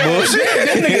falling for playing. that bullshit.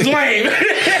 This nigga's lame.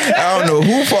 I don't know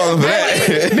who falling for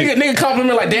that. nigga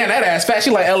compliment like, damn, that ass fat. She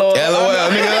like, LOL.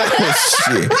 LOL, nigga.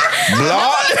 Shit.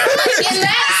 Block. And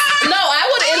that's no, I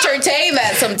would entertain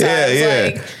that sometimes.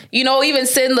 Yeah. Like, you know, even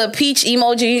send the peach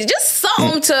emoji, just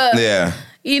something to, Yeah.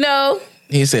 you know.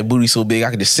 He said, booty so big, I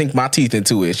could just sink my teeth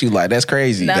into it. She was like, that's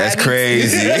crazy. Nah. That's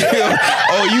crazy.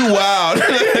 Oh, you wild.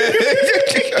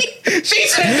 She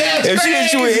said, that's If she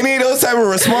hit you with any of those type of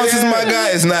responses, my guy,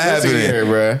 it's not happening. here,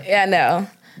 bro. Yeah, no.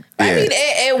 I Yeah. mean,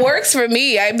 it works for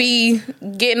me. I be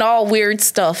getting all weird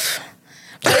stuff.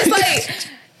 But it's like,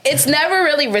 it's never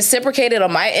really reciprocated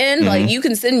on my end. Like, you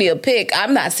can send me a pic.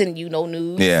 I'm not sending you no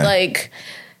nudes. Yeah. Like,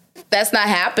 that's not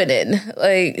happening.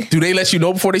 Like, Do they let you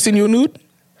know before they send you a nude?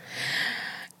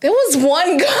 there was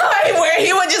one guy where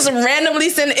he would just randomly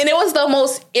send, and it was the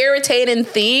most irritating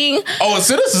thing. Oh,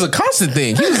 so this is a constant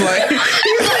thing. He was like,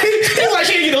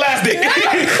 she didn't get the last dick. She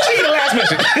didn't get the last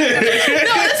message.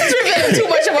 No, this is revealing too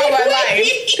much about my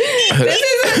life. This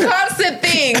is a constant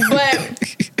thing,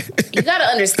 but you gotta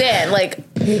understand, like,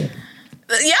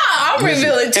 yeah, I'm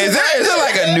revealing too Is much. there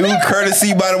like a new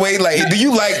courtesy, by the way? Like, do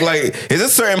you like, is there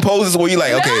certain poses where you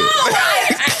like, okay.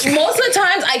 No, most of the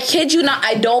times, I kid you not,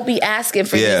 I don't be asking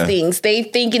for Yeah. these things. They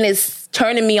thinking it's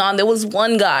turning me on. There was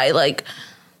one guy, like,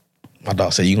 My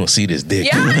dog said, you gonna see this dick.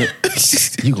 yeah,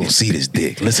 You gonna see this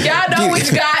dick. Listen. y'all know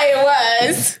which guy it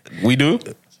was. We do?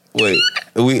 Wait.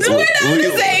 We're not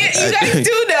gonna say it. You guys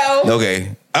do know.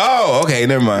 Okay. Oh, okay.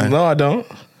 Never mind. No, I don't.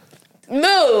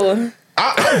 No.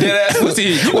 I'm dead ass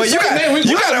pussy. Well, you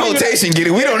got a rotation, get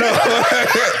it. We don't know.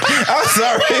 I'm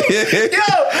sorry.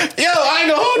 Yo, I ain't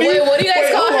gonna hold you. Wait, what do you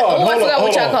guys call him? Oh, I forgot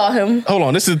what y'all call him. Hold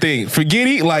on, this is the thing.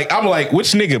 Forgetty, like, I'm like,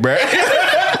 which nigga, bro?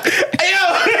 Hey,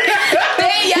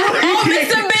 y'all. Oh,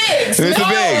 Mr. Biggs. Mr.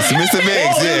 Biggs. Mr.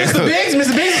 Biggs, yeah. Mr. Biggs?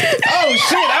 Mr. Biggs? Oh,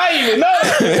 shit, I didn't even know.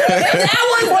 That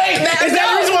was Is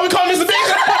that the reason why we call him Mr. Biggs?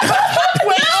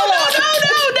 Wait, hold on.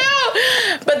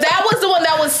 No. But that was the one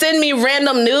that would send me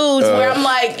random news where I'm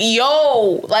like,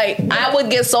 yo, like, I would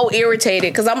get so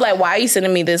irritated because I'm like, why are you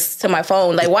sending me this to my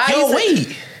phone? Like, why are Yo, you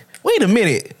wait a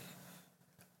minute.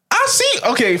 I see.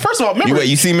 Okay, first of all, remember.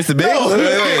 You see Mr. Biggs? No.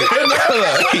 Wait.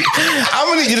 I'm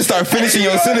gonna need you to start finishing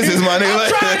your sentences, my nigga. I'm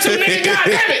trying to, nigga. God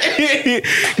damn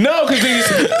it. No, because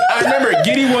I remember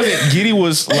Giddy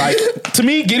was like, to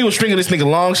me, Giddy was stringing this nigga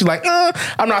along. She's like,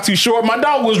 I'm not too sure. My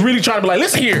dog was really trying to be like,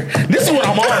 listen here. This is what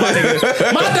I'm on, my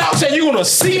nigga. My dog said, you're gonna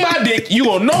see my dick. You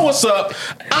gonna know what's up.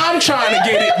 I'm trying to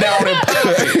get it down and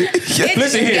pop.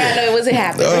 Listen here. Yeah, no, it wasn't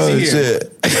happening. Oh, Listen here. shit.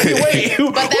 Wait,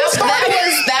 But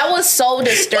that was so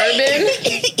disturbing.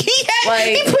 Like,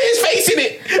 he put his face in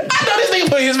it. I know this nigga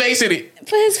put his face in it.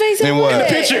 put his face in In what? it.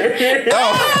 Picture.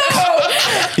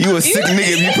 Oh, you a sick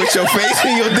nigga if you put your face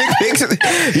in your dick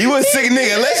picture. You a sick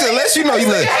nigga. Unless you know you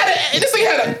look. This thing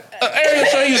had a aerial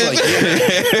shot. He was like,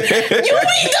 yeah. You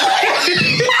be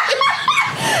good.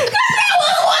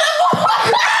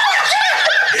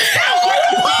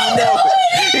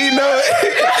 You know,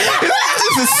 this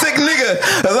is a sick nigga.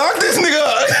 Lock this nigga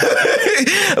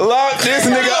up. Lock this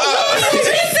nigga up.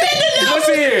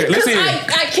 Listen here.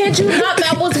 I kid you not,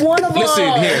 that was one of them.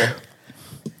 Listen here.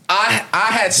 I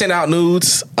had sent out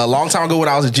nudes a long time ago when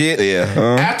I was a jit. Yeah.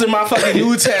 After my fucking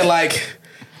nudes had like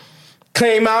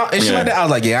came out and shit like that, I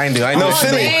was like, yeah, I ain't do No,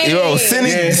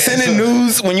 it. sending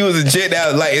news when you was a jet,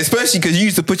 that was like, especially because you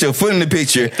used to put your foot in the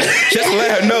picture just to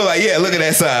let her know, like, yeah, look at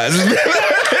that size.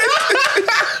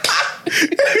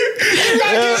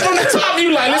 From the top,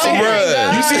 you like, listen,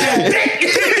 bruh. you see that dick?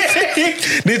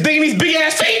 This thing, these big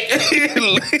ass feet.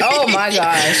 Oh my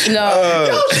gosh, no.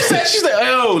 Yo, she's like,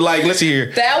 oh, like, listen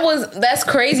here. That's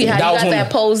crazy how That you was got one- that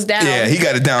pose down. Yeah, he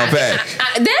got it down pat.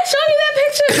 Did I show you that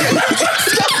picture?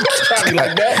 Probably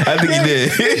like that. I think he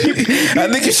did. I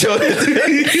think he showed it. I've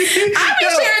been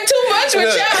sharing too much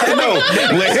with y'all. No,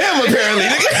 with him apparently.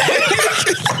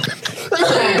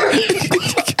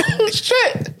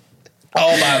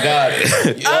 my god!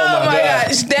 Oh my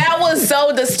gosh, that was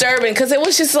so disturbing because it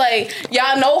was just like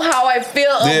y'all know how I feel.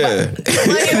 Yeah.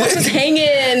 Like it was just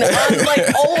hanging on, like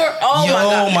over.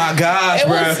 Oh my gosh, gosh, It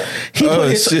bro! was- He Oh,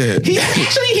 put his, shit.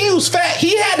 he was fat.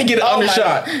 He had to get an Oh my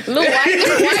undershot. God. Lou, why you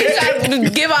gotta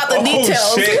give out the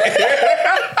details?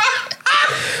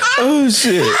 Oh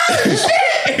shit.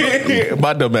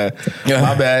 My dumb man.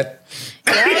 My bad.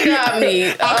 Y'all got me.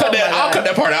 I'll cut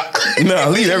that part out. No,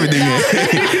 leave everything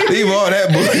in. Leave all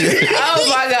that bullshit. Oh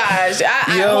my gosh!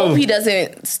 I Yo. hope he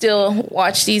doesn't still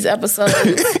watch these episodes.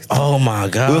 Oh my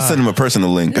god! We'll send him a personal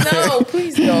link. No,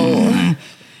 please don't.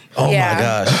 Oh Yeah. my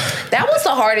gosh! That was the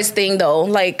hardest thing, though.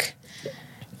 Like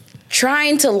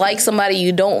trying to like somebody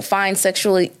you don't find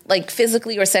sexually, like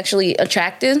physically or sexually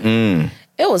attracted.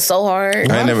 It was so hard.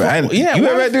 I never. Yeah, you why-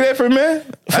 ever had to do that for a man?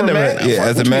 I a never. man? Yeah,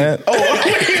 as a man. Oh,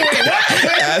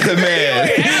 As a man.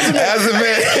 As a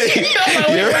man.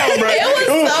 You're right, bro. It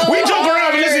was so we joke hard.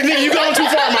 around, but listen, nigga, you going too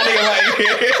far, my nigga. Like,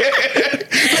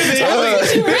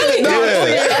 You really no,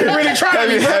 did. you really trying Have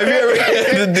me, you, bro. have you ever had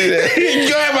to do that? You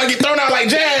gonna have to get thrown out like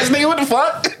jazz, nigga. What the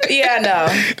fuck? Yeah, no.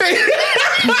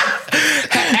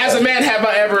 As a man, have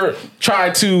I ever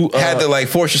tried to Had to like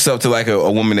force yourself to like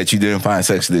a woman that you didn't find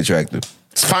sexually attractive.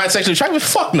 find sexually attractive?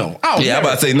 Fuck no. I would Yeah, I'm never.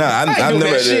 about to say nah. I I ain't never doing that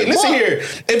had shit. that. Listen here.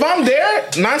 If I'm there,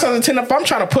 9 times out of 10, if I'm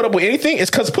trying to put up with anything, it's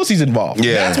because pussy's involved.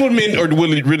 Yeah. That's what men are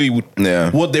really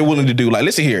Yeah. what they're willing to do. Like,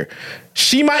 listen here.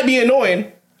 She might be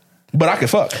annoying, but I can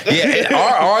fuck. Yeah, and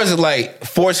ours is like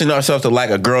forcing ourselves to like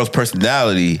a girl's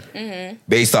personality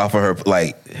based off of her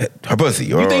like her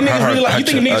pussy. Or You think niggas her, really like? her You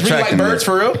think niggas really like attractiveness. birds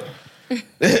for real?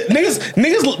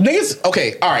 niggas.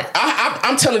 Okay, all right.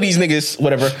 I'm telling these niggas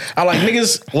whatever. I like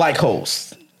niggas like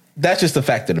hoes. That's just the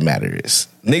fact of the matter is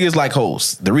niggas like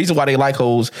hoes. The reason why they like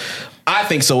hoes, I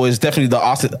think so, is definitely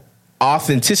the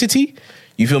authenticity.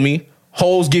 You feel me?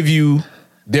 Hoes give you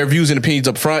their views and opinions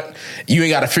up front. You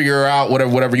ain't got to figure out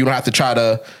whatever. You don't have to try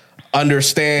to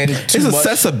understand too It's much.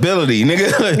 accessibility,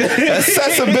 nigga.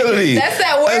 Accessibility. That's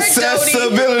that word,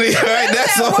 Accessibility, Jody. right?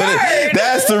 That's that all it is. word.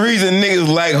 That's the reason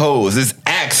niggas like hoes. It's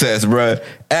access, bruh.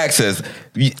 Access.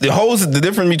 The hoes, the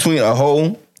difference between a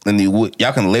hoe and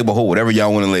y'all can label hoe whatever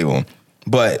y'all want to label them.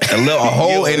 But a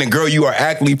hoe and a girl you are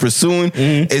actively pursuing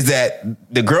is that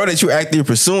the girl that you're actively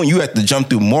pursuing, you have to jump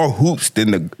through more hoops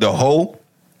than the hoe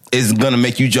is gonna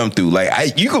make you jump through.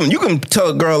 Like you can tell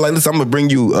a girl like, listen, I'm gonna bring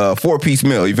you a 4-piece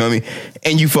meal. You feel me?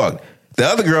 And you fuck. The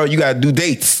other girl, you gotta do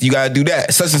dates. You gotta do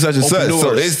that, such and such and Open such. doors.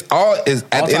 So it's all is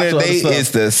at All the end of the types of day, other stuff. it's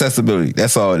the accessibility.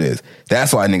 That's all it is.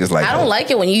 That's why niggas like. I don't hoes. like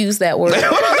it when you use that word. Is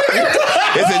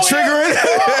it triggering?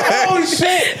 Oh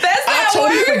shit! That's I that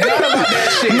totally word. forgot about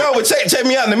that shit. No, but check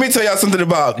me out. Let me tell y'all something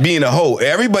about being a hoe.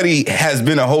 Everybody has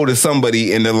been a hoe to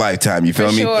somebody in their lifetime. You feel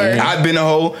For me? sure. I've been a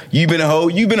hoe. You've been a hoe.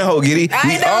 You've been a hoe, Giddy.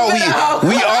 I ain't never been a hoe.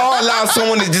 We all allow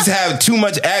someone to just have too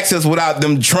much access without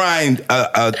them trying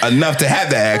enough to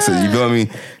have that access. You feel me?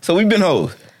 So we've been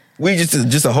hoes. We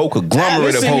just a whole conglomerate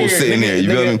of Listen hoes here, sitting nigga, there. You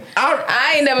feel nigga. me?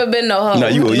 I ain't never been no hoe. No,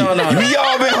 you. No. We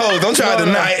all been hoes. Don't try to No.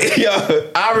 deny it.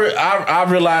 Yo. I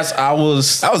realized I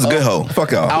was I was a good hoe.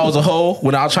 Fuck y'all. I was a hoe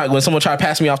when when someone tried to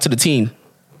pass me off to the team.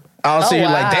 I was Oh, sitting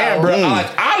here wow. like, damn, bro.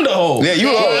 I'm the hoe. Yeah, you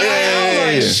a hoe. Yeah,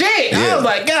 I was like, shit. I Yeah. was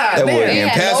like, God That damn. word, They man.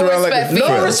 had Pass no around like a respect for you. No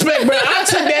friend. respect, bro. I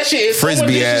took that shit. It's so much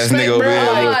Frisbee ass disrespect, nigga over bro.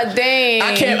 here. Oh, dang.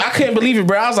 I couldn't believe it,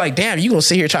 bro. I was like, damn, you gonna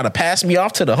sit here trying to pass me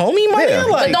off to the homie, man? Yeah.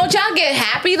 But Like, don't y'all get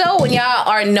happy though when y'all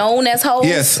are known as hoes?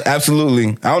 Yes,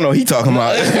 absolutely. I don't know what he talking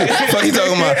about. Fuck he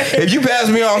talking about. If you pass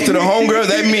me off to the homegirl,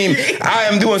 that mean I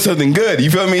am doing something good. You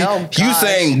feel me? Oh, You gosh.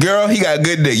 saying, girl, he got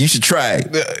good dick. You should try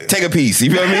it. Take a piece. You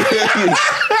feel me?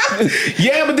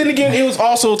 yeah, but then again, it was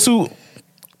also too.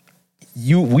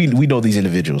 We know these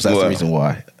individuals. That's What? the reason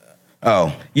why.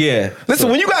 Oh. Yeah. Listen,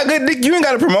 when you got good dick, you ain't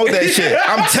got to promote that shit.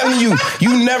 I'm telling you,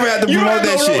 you never have to You promote don't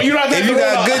have that to shit. you don't have to If you roll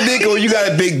got out. good dick or you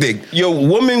got a big dick, your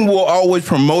woman will always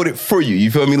promote it for you.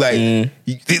 You feel me? Like,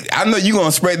 I know you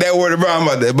gonna spread that word around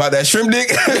about that shrimp dick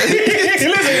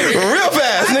real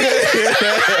fast, nigga.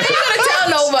 I ain't gonna tell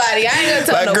nobody. I ain't gonna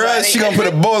tell Like, nobody. girl, she gonna put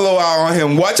a bolo out on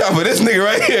him. Watch out for this nigga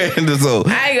right here. So,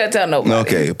 I ain't gonna tell nobody.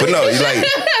 okay, but no, you like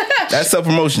that's self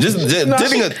promotion. Just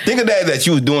think of that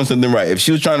you was doing something right. If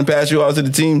she was trying to pass you off to the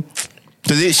team,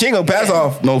 because she ain't gonna pass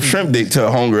off no shrimp dick to a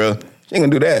homegirl. She ain't gonna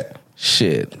do that.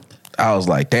 Shit. I was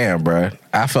like, damn, bro.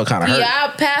 I felt kind of hurt. Yeah,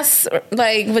 I'll pass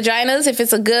like vaginas if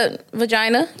it's a good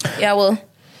vagina. Yeah, we'll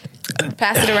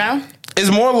pass it around. It's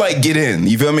more like get in.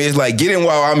 You feel me? It's like get in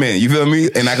while I'm in. You feel me?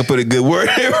 And I can put a good word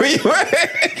in for you.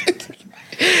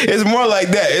 It's more like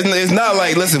that. It's not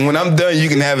like, listen, when I'm done, you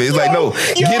can have it. It's like, no,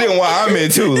 get it while I'm in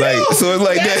too. Like, so it's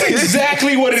like That's that.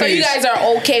 exactly what it is. So you guys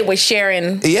are okay with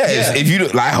sharing? Yeah. If you,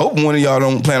 I hope one of y'all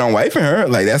don't plan on wifing her.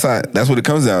 Like that's what it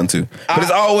comes down to. But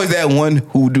it's always that one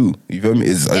who do. You feel me?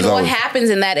 It's And what always, happens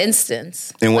in that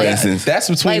instance? in what instance? That's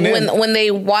between Like them. when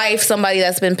they wife somebody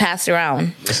that's been passed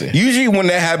around. Usually when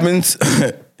that happens.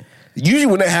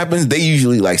 They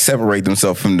usually like separate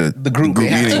themselves from the group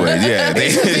anyway. Yeah,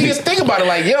 Think about it,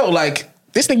 like, yo, like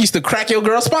this nigga used to crack your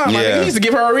girl's spine. Like, Yeah. he used to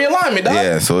give her a realignment, dog.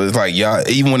 yeah. So it's like y'all,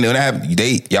 even when that happens,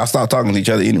 y'all stop talking to each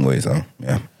other anyway. So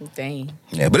yeah, Dang.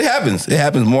 yeah. But it happens. It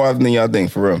happens more often than y'all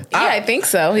think, for real. Yeah, I think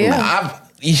so. Yeah.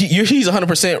 He's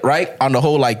 100% right on the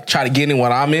whole, like, try to get in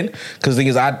what I'm in. Because the thing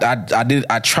is,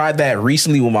 I tried that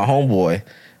recently with my homeboy,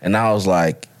 and I was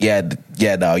like, yeah,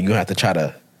 dog, you have to try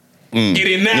to get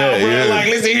in now, bro. Yeah. Like,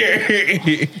 listen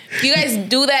here. You guys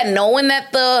do that knowing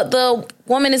that the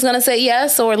woman is gonna say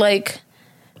yes, or like?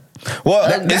 Well,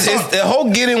 it's the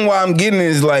whole getting why I'm getting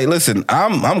is like, listen,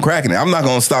 I'm cracking it. I'm not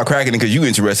gonna stop cracking it because you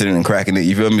interested in cracking it.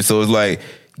 You feel me? So it's like,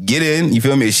 get in. You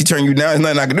feel me? If she turn you down, there's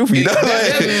nothing I can do for you.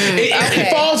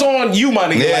 It falls on you, my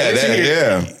nigga. Yeah, Like, listen here.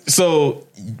 yeah. So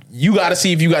you got to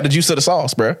see if you got the juice of the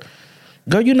sauce, bro.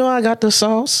 Girl, you know I got the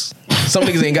sauce. Some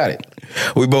niggas ain't got it.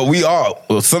 But we all,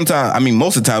 well, sometimes, I mean,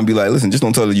 most of the time, be like, listen, just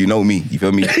don't tell her you know me. You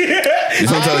feel me?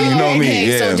 Just don't tell her you know me.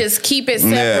 Okay, Yeah. so just keep it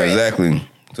separate. Yeah, exactly.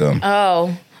 So.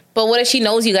 Oh, but what if she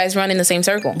knows you guys run in the same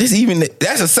circle? That's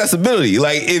accessibility.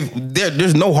 Like, if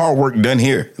there's no hard work done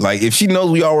here. Like, if she knows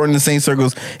we all run in the same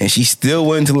circles and she's still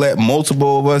willing to let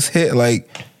multiple of us hit, like,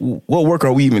 what work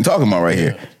are we even talking about right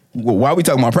here? Why are we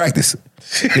talking about practice?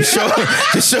 Just show up,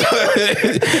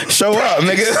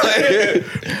 nigga.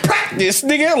 Like, Practice,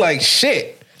 nigga. Like,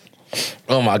 shit.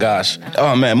 Oh, my gosh.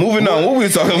 oh man, moving on. What we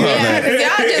talking about, Yeah, man?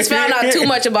 y'all just found out too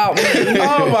much about me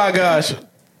Oh, my gosh.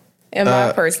 in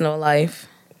my personal life.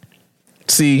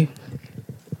 See,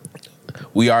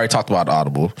 we already talked about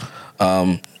Audible.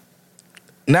 Now,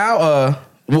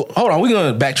 well, hold on. We're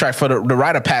going to backtrack for the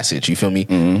rite of passage. You feel me?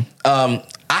 Mm-hmm.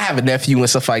 I have a nephew and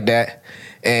stuff like that.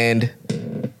 And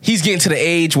he's getting to the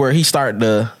age where he's starting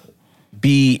to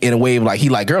be in a way of like, he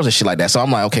like girls and shit like that. So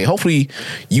I'm like, okay, hopefully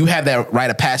you have that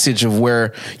rite of passage of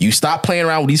where you stop playing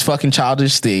around with these fucking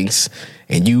childish things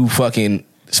and you fucking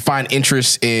find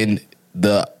interest in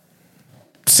the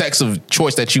sex of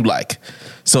choice that you like.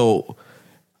 So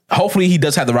hopefully he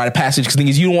does have the rite of passage, because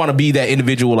things you don't want to be that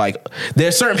individual. Like,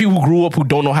 there's certain people who grew up who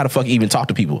don't know how to fucking even talk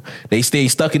to people. They stay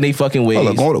stuck in their fucking ways. Hold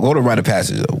on, go to rite of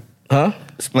passage though. Huh?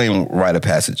 Explain rite of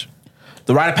passage.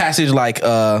 The rite of passage, like,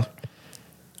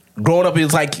 growing up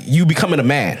is like you becoming a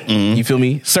man. Mm-hmm. You feel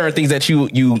me? Certain things that you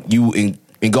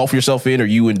engulf yourself in or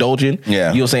you indulge in. Yeah.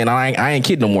 You know what I'm saying? I ain't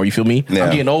kid no more. You feel me? Yeah.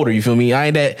 I'm getting older. You feel me? I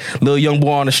ain't that little young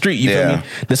boy on the street. You feel me?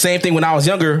 The same thing when I was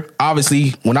younger.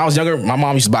 Obviously, when I was younger, my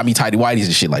mom used to buy me tidy whities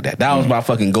and shit like that. That was my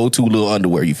fucking go-to little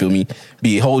underwear. You feel me?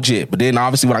 Be a whole jit. But then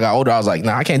obviously when I got older, I was like,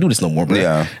 nah, I can't do this no more, bro.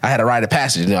 Yeah. I had a rite of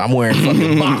passage. You know, I'm wearing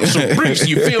fucking boxer briefs.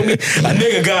 You feel me? A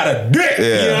nigga got a dick. Yeah.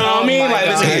 You know what I mean? Oh Like,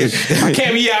 my listen here. I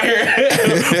can't be out here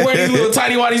wearing these little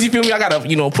tiny whities. You feel me? I gotta,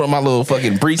 put on my little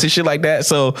fucking briefs and shit like that.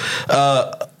 So,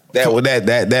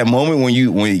 That moment when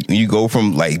you go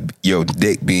from like your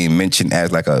dick being mentioned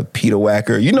as like a Peter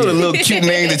Whacker, you know the little cute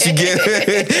name that you get.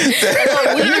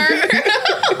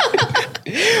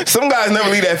 Some guys never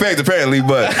leave that phase apparently,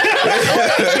 but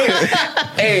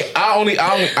hey, I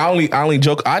only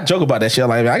joke. I joke about that shit.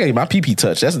 Like, I get my pee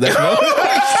touch. That's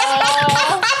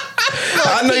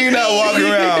I know you're not walking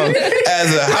around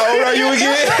as a, how old are you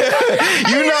again?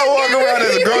 You're not walking around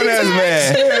as a grown ass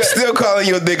man still calling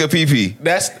your dick a pee.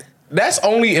 That's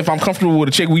only if I'm comfortable with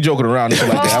a chick. We joking around and shit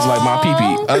like that. I'm like, my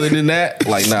pee. Other than that,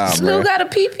 like, nah, bro. Who got a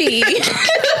pee-pee?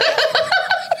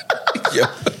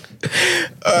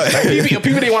 A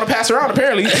pee they want to pass around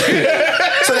apparently.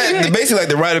 So that basically like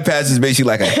the rite of passage is basically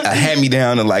like a hand me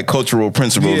down of like cultural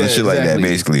principles and shit like that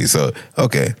basically. So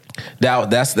okay.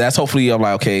 That's hopefully I'm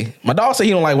like, okay. My dog said he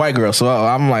don't like white girls, so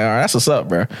I'm like, all right, that's what's up,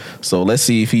 bro. So let's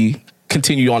see if he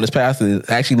continue on this path and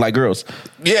actually like girls.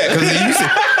 Yeah, because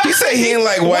you say he ain't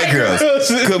like white girls,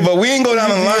 but we ain't go down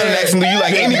the line and ask him, do you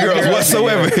like any girls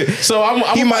whatsoever? So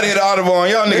he might hit Audible on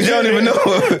y'all niggas. Y'all don't even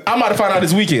know. I'm about to find out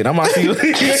this weekend. I'm about to see.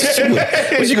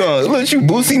 What you going? Look, you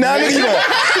boosie now, nigga. You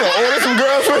gonna order some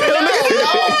girls for him?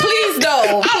 No, please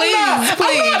don't. Please.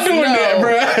 I'm not doing that,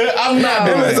 bro. I'm not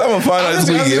doing that. I'm gonna find out this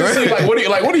weekend. Right?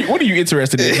 Like, what are you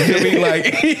interested in? You feel me? Like,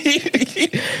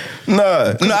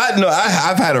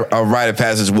 I've had a rite of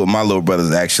passage with my little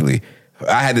brothers. Actually,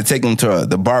 I had to take them to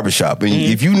the barbershop, and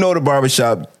if you know the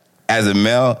barbershop as a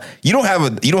male, you don't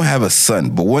have a son,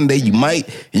 but one day you might,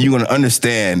 and you're gonna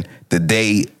understand the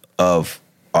day of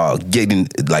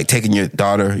taking your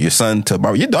daughter, your son to a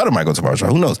barber. Your daughter might go to a barbershop.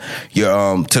 Who knows?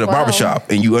 You're to the barbershop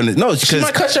and you no, She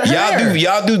might cut your y'all hair.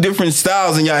 y'all do different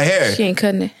styles in your hair. She ain't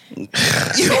cutting it.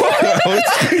 You know what?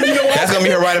 That's gonna be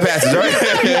her rite of passage, right?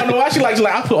 You know why she like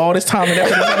I put all this time and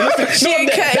effort. She ain't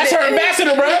cutting That's it. her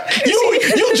ambassador, bro.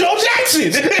 You Joe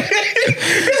Jackson.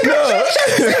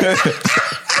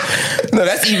 No,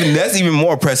 that's even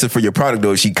more impressive for your product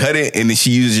though. She cut it and then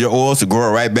she uses your oils to grow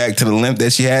it right back to the length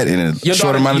that she had in a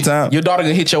short amount of time. Your daughter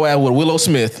gonna hit your ass with Willow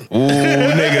Smith. Ooh,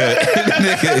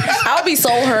 nigga. I'll be so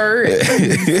hurt.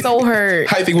 So hurt.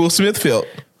 How you think Will Smith felt?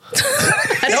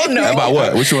 I don't know. About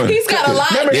what? Which one? He's got a lot.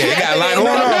 Remember, Yeah, he got a lot going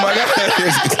on, my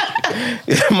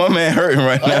God. My man hurting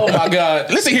right now. Oh my God!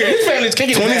 Listen here, his family's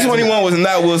kicking. 2021 was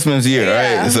not Will Smith's year,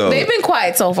 Yeah. right? So They've been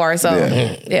quiet so far, so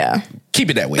yeah. Keep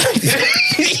it that way.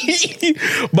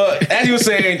 But as you were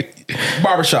saying,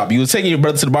 barbershop. You was taking your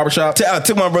brother to the barbershop. I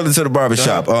took my brother to the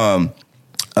barbershop.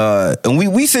 And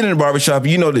we sit in the barbershop.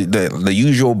 You know the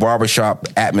usual barbershop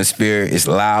atmosphere. It's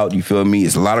loud. You feel me?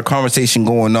 It's a lot of conversation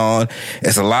going on.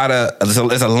 It's a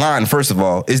line. First of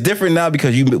all, it's different now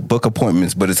because you book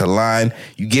appointments, but it's a line.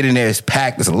 You get in there, it's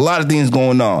packed. There's a lot of things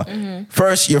going on.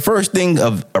 Mm-hmm. Your first thing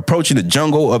of approaching the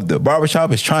jungle of the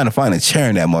barbershop is trying to find a chair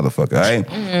in that motherfucker. Right?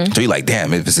 Mm-hmm. So you're like,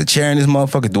 damn, if it's a chair in this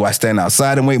motherfucker, do I stand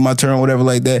outside and wait my turn, or whatever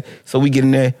like that? So we get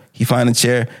in there. He find a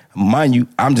chair. Mind you,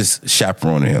 I'm just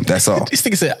chaperoning him. That's all. This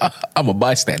nigga said, I'm a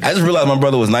bystander. I just realized my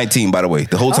brother was 19, by the way.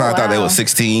 The whole time I thought they was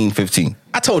 16, 15.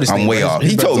 I told this I'm nigga, way his- off.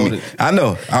 his He brother told me. I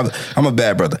know. I'm a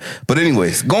bad brother. But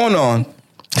anyways, going on.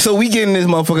 So we get in this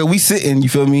motherfucker. We sitting, you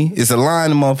feel me? It's a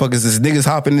line of motherfuckers. There's niggas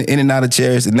hopping in and out of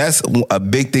chairs. And that's a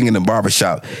big thing in the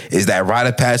barbershop is that rite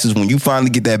of passage when you finally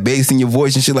get that bass in your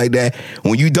voice and shit like that.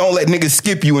 When you don't let niggas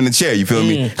skip you in the chair, you feel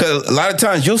me? Because a lot of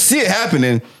times you'll see it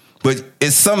happening. But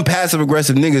it's some passive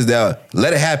aggressive niggas that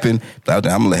let it happen. But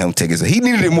I'm gonna let him take his. He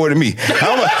needed it more than me. I'm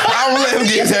gonna let him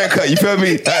get his haircut. You feel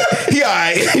me? He all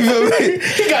right. You feel me?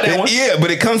 He got that one. Yeah, but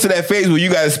it comes to that phase where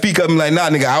you gotta speak up and be like, nah,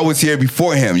 nigga, I was here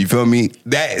before him. You feel me?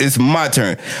 That is my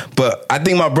turn. But I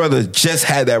think my brother just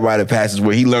had that rite of passage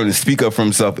where he learned to speak up for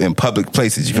himself in public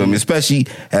places. You feel me? Especially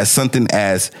as something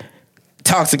as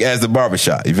toxic as the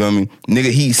barbershop. You feel me?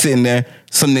 Nigga, he sitting there.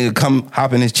 Some nigga come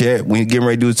hop in his chair when he getting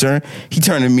ready to do his turn. He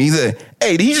turned to me. He said,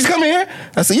 hey, did he just come in here?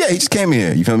 I said, yeah, he just came in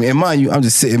here. You feel me? And mind you, I'm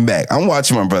just sitting back. I'm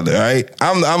watching my brother, all right?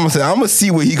 I'm gonna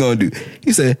see what he gonna do.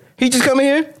 He said, he just come in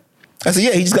here? I said,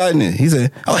 yeah, he just got in there. He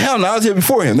said, oh, hell no, I was here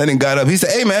before him. Then he got up. He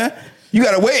said, hey, man, you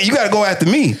gotta wait. You gotta go after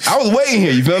me. I was waiting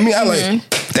here. You feel me? I like,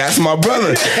 that's my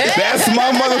brother. That's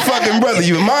my motherfucking brother.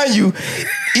 You mind you,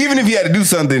 even if he had to do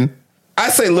something, I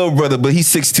say little brother, but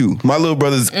he's 6'2". My little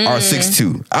brothers are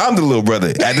 6'2". I'm the little brother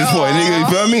at this point, nigga. You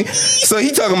feel me? So he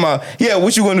talking about, yeah,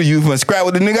 what you gonna do? You gonna scrap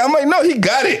with the nigga? I'm like, no, he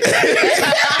got it.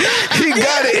 He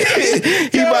got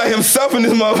it. He by himself in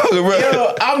this motherfucker, bro.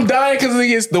 Yo, I'm dying because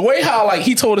it's the way how like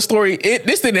he told the story.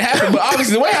 This didn't happen, but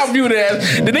obviously the way I viewed it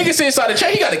as the nigga sit inside the chair,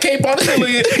 he got a cape on. This nigga,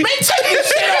 man, take this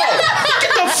shit off.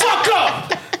 Get the fuck up,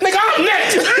 nigga. I'm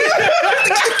next.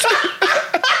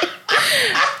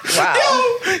 Wow.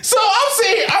 Yo, so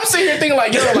I'm sitting here thinking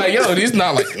like, yo, this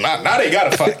not like now they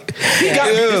gotta fight. He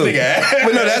gotta beat this nigga.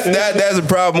 But no, that's a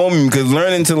proud moment because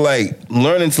learning to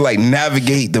like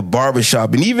navigate the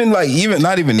barbershop and even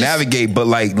not even navigate, but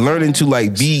like learning to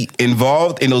like be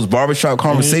involved in those barbershop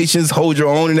conversations, hold your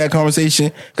own in that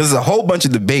conversation. Because it's a whole bunch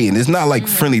of debating. It's not like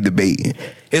friendly debating.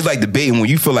 It's like debating when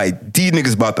you feel like these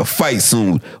niggas about to fight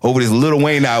soon over this Lil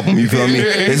Wayne album. You feel me?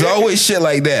 It's always shit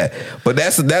like that. But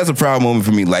that's a proud moment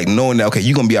for me. Like knowing that, okay,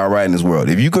 you're gonna be all right in this world.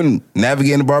 If you can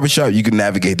navigate in the barbershop, you can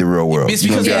navigate the real world. It's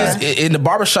because in the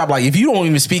barbershop, like if you don't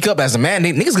even speak up as a man,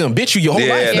 niggas gonna bitch you your whole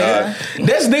life. Yeah.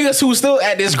 There's niggas who still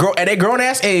at that grown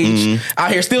ass age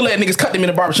out here still letting niggas cut them in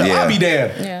the barbershop. Yeah. I'll be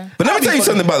damned. Yeah. But let me tell you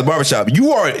something about the barbershop.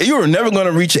 You are never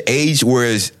gonna reach an age where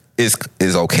it's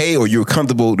okay or you're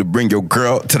comfortable to bring your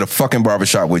girl to the fucking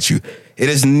barbershop with you. It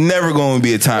is never going to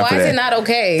be a time for that. Why is it not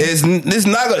okay? It's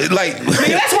not gonna, like. Nigga,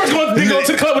 that's where it's going to go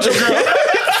to the club with your girl.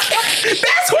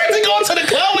 That's where it's going to the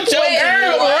club with your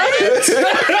girl.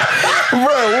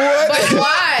 Bro, what? But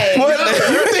why?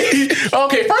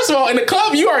 Okay, first of all, in the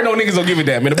club, you already know niggas don't give a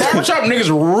damn. In the barbershop, niggas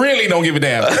really don't give a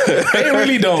damn. They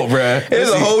really don't, bruh. It's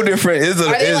a whole different. Are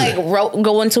they like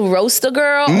going to roast a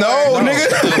girl? No, Or-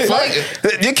 nigga. Like,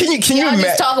 Can you y'all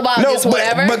just talk about just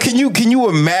whatever? But can you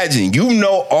imagine? You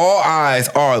know, all eyes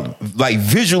are like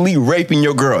visually raping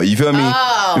your girl. You feel me?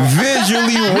 Oh.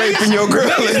 Visually raping your girl.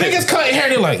 Niggas cutting hair,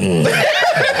 they're like,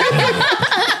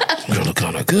 girl look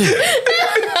kind of good.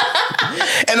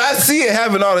 And I see it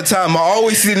happen all the time. I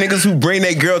always see niggas who bring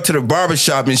their girl to the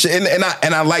barbershop and shit. And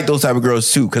I like those type of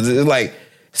girls too. Cause it's like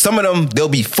some of them, they'll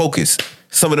be focused.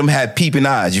 some of them had peeping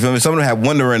eyes. You feel me? Some of them have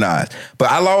wondering eyes. But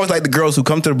I always like the girls who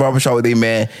come to the barbershop with their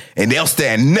man and they'll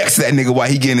stand next to that nigga while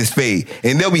he getting his fade.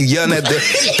 And they'll be yelling at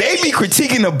they be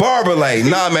critiquing the barber like,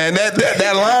 nah, man, that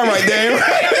line right there.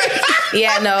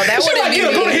 Yeah, no, that wouldn't be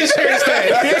Go to me. his hair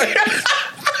stand.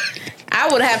 I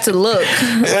would have to look.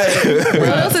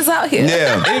 What else is out here?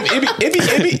 Yeah.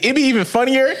 It'd be even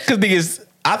funnier because niggas.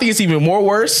 I think it's even more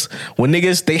worse when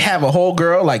niggas they have a whole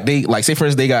girl like say for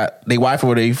instance they got they wife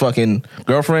or they fucking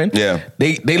girlfriend. Yeah.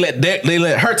 They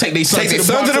let her take their son to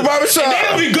the barbershop. And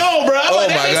there we go, bro. I'm Oh like,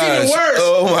 my that makes gosh. it even worse.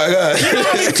 Oh my gosh. You know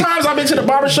how many times I've been to the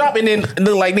barbershop and then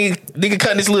like nigga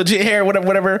cutting this little jit hair,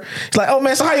 whatever. It's like, oh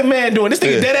man, so how your man doing? This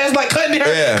nigga dead ass like cutting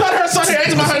her, cut her son hair.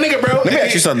 Ask about her nigga, bro. Let me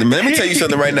ask you something. Let me tell you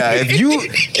something right now. If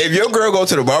your girl go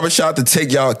to the barbershop to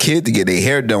take y'all kid to get their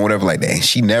hair done, whatever like that, and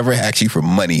she never asks you for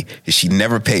money, and she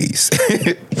never pays.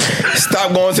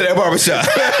 Stop going to that barbershop.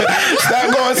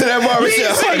 Stop going to that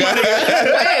barbershop.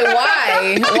 Wait,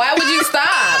 why? Why would you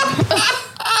stop?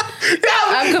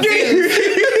 I'm confused.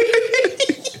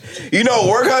 You know,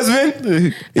 work husband?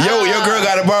 Your girl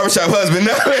got a barbershop husband.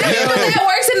 No. That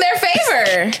works in their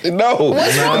favor. No,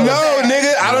 What's wrong with that?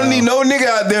 nigga. I don't need no nigga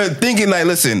out there thinking like,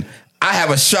 listen, I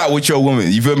have a shot with your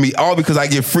woman. You feel me? All because I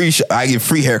get free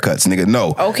haircuts, nigga.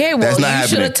 No. Okay, well, that's not you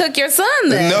should happening. have took your son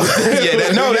then.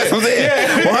 No, that's what I'm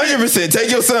saying. 100%. Take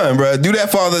your son, bro. Do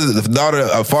that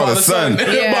father-son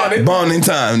Yeah. bonding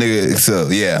time, nigga. So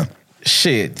yeah.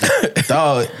 Shit,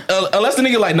 dog. Unless the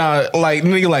nigga like, nah, like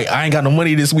nigga like, I ain't got no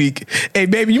money this week. Hey,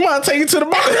 baby, you mind taking to the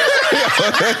barber?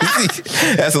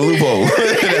 That's a loophole.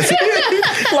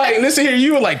 Like, listen here,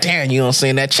 you were like, damn, you know what I'm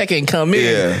saying? That check ain't come in.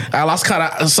 Yeah. I lost kind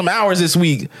of some hours this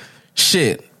week.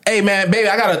 Shit. Hey man, baby,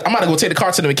 I'm about to go take the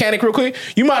car to the mechanic real quick.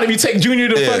 You mind if you take Junior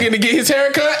to fucking to get his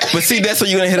haircut? But see, that's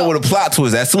when you're gonna hit him with a plot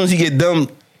twist. As soon as you get done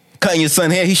cutting your son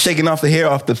hair, he's shaking off the hair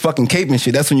off the fucking cape and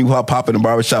shit. That's when you pop in the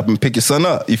barbershop and pick your son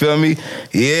up. You feel me?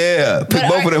 Yeah. Pick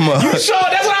both of them up. You sure?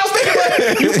 That's what I was thinking.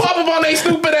 Like, you pop up on they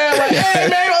stupid ass like,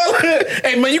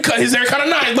 hey man, you cut his hair kind of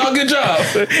nice, dog. Good job.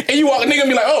 And you walk a nigga and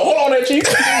be like, oh, hold on there, chief.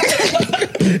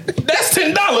 That's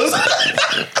 $10.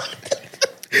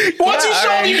 Once you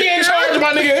show me you can't charge,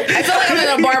 my nigga. I feel like I'm in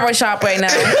a barber shop right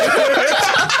now.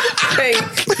 Like,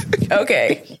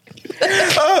 okay.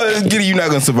 Oh, Giddy, you're not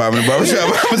gonna survive in the barbershop.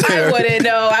 I wouldn't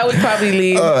know. I would probably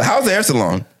leave. How's the hair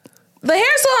salon? The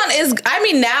hair salon is,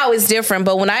 now it's different,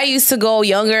 but when I used to go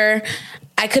younger,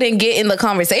 I couldn't get in the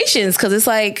conversations because it's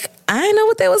like, I didn't know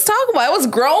what they was talking about. It was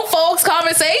grown folks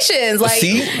conversations. Like,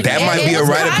 see, that might be a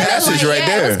rite of passage right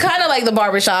there. It was kind of like the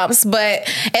barbershops,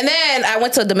 and then I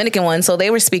went to a Dominican one, so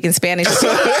they were speaking Spanish.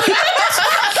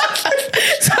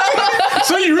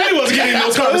 So you really was getting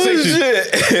those conversations.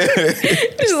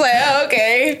 Just like, oh,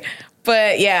 okay.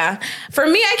 But yeah, for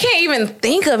me, I can't even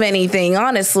think of anything,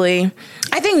 honestly.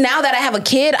 I think now that I have a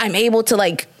kid, I'm able to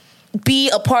like be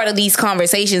a part of these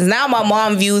conversations. Now my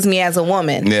mom views me as a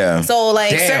woman. Yeah. So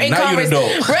like certain now you're an adult.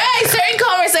 certain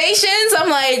conversations, I'm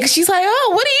like, she's like,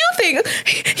 oh, what do you think?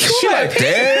 Shit.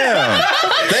 Damn.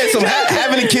 So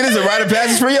having a kid is a rite of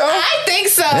passage for y'all? I think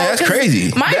so. Yeah, that's 'cause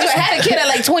crazy. Mind you, I had a kid at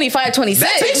like 25,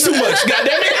 26. That takes too much,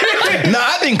 goddammit. No,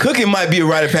 I think cooking might be a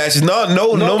rite of passage. No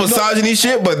misogyny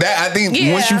shit, but that I think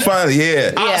Yeah. once you find it,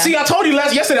 yeah. Yeah. See, I told you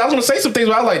yesterday I was gonna say some things,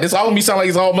 but I was like, this all gonna be sound like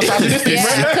it's all misogynistic.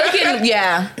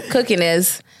 Cooking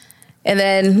is. And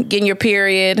then getting your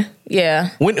period. Yeah.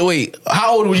 Wait,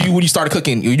 how old were you when you started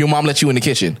cooking? Your mom let you in the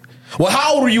kitchen. Well,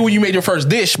 how old were you when you made your first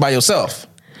dish by yourself?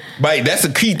 Right, that's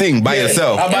a key thing by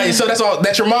yourself. By yourself. That's all.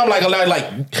 That's your mom like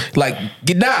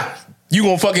get down. You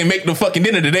gonna fucking make the fucking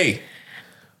dinner today.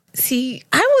 See,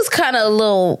 I was kind of a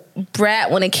little brat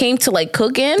when it came to like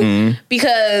cooking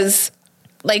because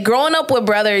like growing up with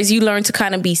brothers, you learn to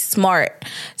kind of be smart.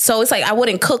 So it's like I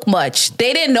wouldn't cook much.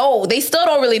 They didn't know. They still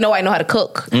don't really know I know how to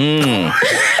cook.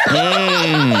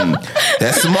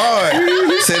 That's smart.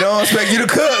 Say they don't expect you to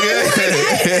cook.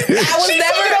 I was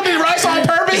never be rice on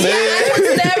purpose. I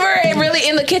was never really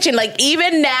in the kitchen. Like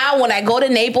even now when I go to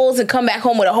Naples and come back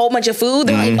home with a whole bunch of food,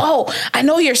 they're like, oh, I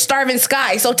know you're starving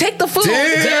Sky, so take the food.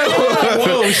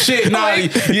 Whoa, shit. Nah.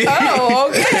 Oh,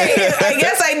 okay. I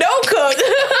guess I don't cook.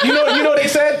 You know they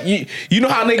said? You know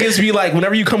how niggas be like,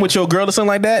 whenever you come with your girl or something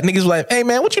like that, niggas be like, hey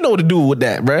man, what you know what to do with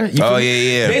that, bruh? Oh,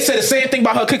 yeah. They said the same thing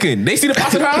about her cooking. They see the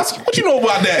pasta house. What you know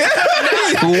about that?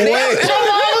 Wait. Your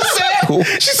mama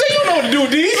said, she said you know what to do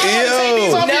with these.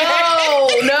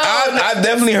 No. I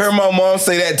definitely heard my mom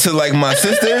say that to like my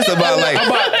sisters about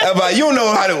you don't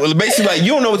know how to basically like you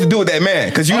don't know what to do with that man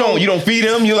because you don't feed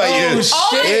him. You like She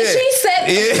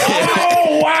said,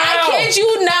 Oh wow! I kid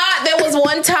you not. There was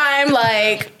one time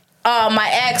like my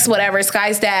ex, whatever,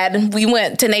 Sky's dad, we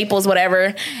went to Naples,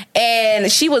 whatever,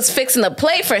 and she was fixing a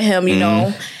plate for him, you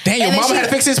know. Damn, your mama had to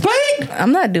fix his plate?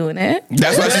 I'm not doing it.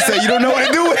 That's why she said you don't know what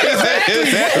to do with it.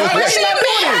 But she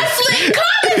made hustling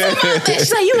comments about that.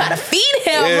 She's like, you gotta feed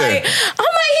him. Yeah. Like, I'm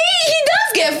like, he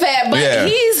does get fat, but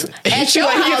he's at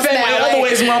your He get house fed now. by Like, other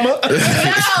ways, mama. no,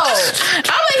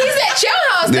 I'm like, he's at your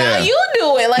house now. Yeah. You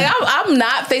do it. Like, I'm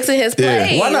not fixing his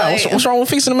plate. Why not? Like, What's wrong with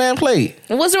fixing a man plate?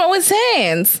 what's wrong with his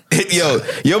hands? Yo,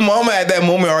 your mama at that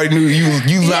moment already knew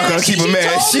you not gonna keep a man.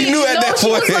 told She me, knew at that she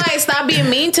point. was like, stop being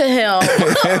mean to him. I'm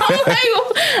like,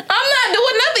 I'm not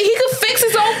doing nothing. He could fix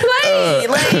his own plate.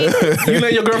 Like, You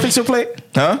letting your girl fix your plate?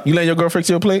 Huh? You letting your girl fix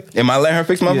your plate? Am I letting her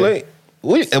fix my Yeah. plate?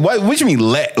 What you mean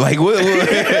let? Like what? she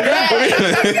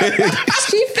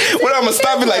fixed What I'm gonna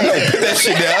stop and like, no, put that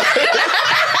shit down.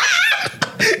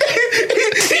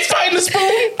 He's fighting the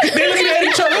spoon. They looking at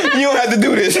each other. You don't have to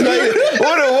do this. Like,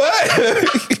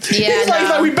 what? Yeah, He's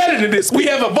like, we better than this. We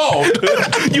have evolved.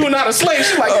 You are not a slave.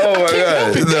 She's like, Oh my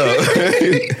god,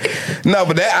 no, no,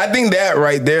 but that I think that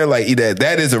right there, like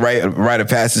that is a rite of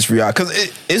passage for y'all, because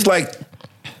it's like.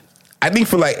 I think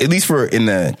for like, at least for in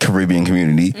the Caribbean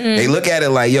community, they look at it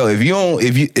like, yo, if you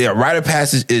a rite of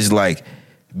passage is like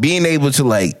being able to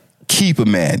like keep a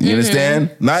man. You understand?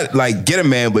 Not like get a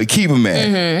man, but keep a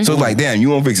man. So it's like, damn,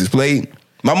 you won't fix his plate.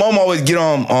 My mom always get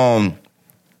on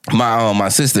my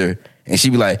sister, and she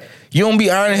be like, you don't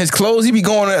be ironing his clothes. He be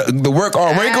going to work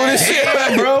all wrinkled and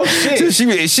shit, bro. Shit. So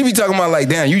she be talking about like,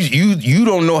 damn, you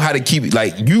don't know how to keep it.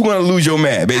 Like you gonna lose your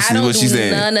man. Basically, I don't what she's do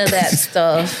saying. none of that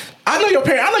stuff. I know your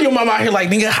parent. I know your mom out here like,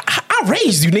 nigga, I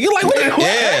raised you, nigga. Like, what happened?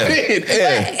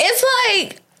 Yeah. It's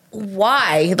like,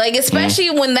 why? Like,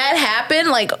 especially when that happened,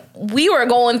 like, we were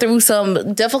going through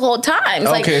some difficult times.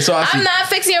 Like, Okay, so I see. I'm not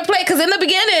fixing your plate, because in the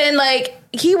beginning, like,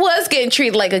 he was getting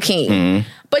treated like a king.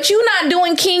 But you not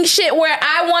doing king shit where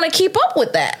I want to keep up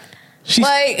with that.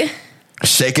 Like...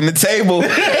 Shaking the table.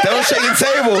 Don't shake the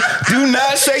table. Do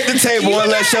not shake the table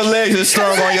unless your legs are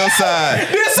strong on your side.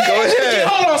 Go ahead.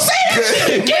 Hold on, say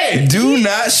that shit. Do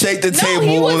not shake the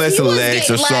table unless the legs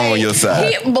are strong on your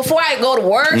side. Before I go to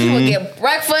work, he would get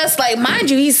breakfast. Like,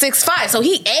 mind you, he's 6'5", so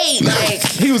he ate, like,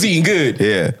 He was eating good.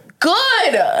 Yeah.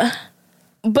 good.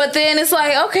 But then it's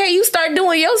like, okay, you start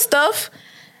doing your stuff.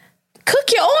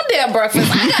 Cook your own damn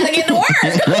breakfast. I gotta get to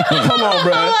work. Come on,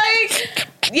 bro. Like,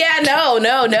 yeah,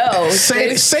 no. Say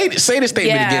the statement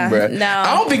Yeah, again, bro. no.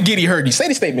 I don't think Giddy heard you. Say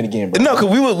the statement again, bro. No,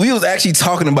 because we was actually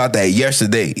talking about that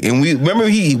yesterday, and we remember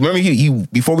he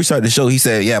before we started the show, he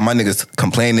said, "Yeah, my niggas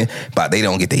complaining about they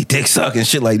don't get their dick sucked and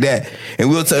shit like that." And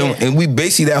we'll tell him, and we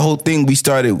basically that whole thing we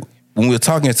started when we were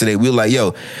talking yesterday. We were like,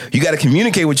 "Yo, you got to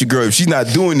communicate with your girl if she's not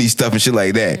doing these stuff and shit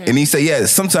like that." And he said, "Yeah,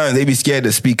 sometimes they be scared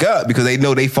to speak up because they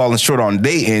know they falling short on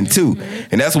their end too."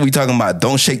 And that's what we talking about.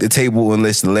 Don't shake the table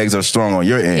unless the legs are strong on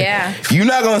your end. Yeah. You're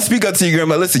not gonna speak up to your girl,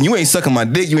 but listen, you ain't sucking my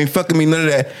dick, you ain't fucking me, none of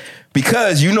that.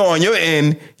 Because you know on your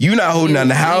end, you not holding down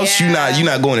the house, Yeah. you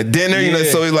not going to dinner, you know.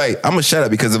 Yeah. So it's like, I'm gonna shut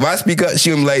up because if I speak up, she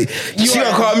gonna be like, she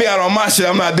gonna call me out on my shit.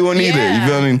 I'm not doing either. Yeah.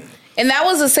 You feel me? And that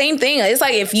was the same thing. It's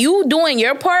like, if you doing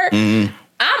your part, I'm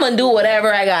gonna do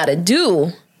whatever I gotta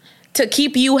do to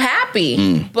keep you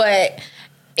happy. But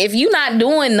if you not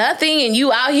doing nothing and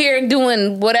you out here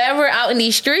doing whatever out in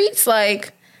these streets,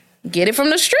 like, get it from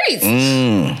the streets.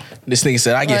 This nigga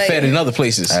said I get Like- fed in other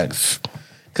places.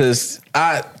 Cause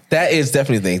that is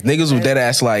definitely the thing. Niggas with dead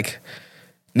ass like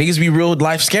niggas be real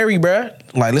life scary, bruh.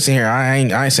 Like, listen here, I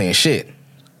ain't saying shit.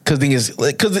 Cause thing is,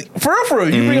 cause for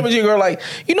real, you bring up a girl like,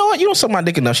 you know what, you don't suck my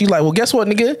dick enough. She's like, well, guess what,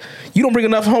 nigga, you don't bring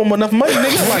enough money, nigga. I'm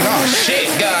like, oh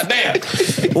shit,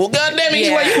 goddamn. Well, goddamn it, Yeah.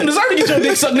 you like, you don't deserve to get your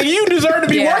dick sucked, nigga. You deserve to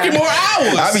be Yeah. working more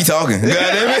hours. I be talking. God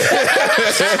damn it.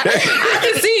 I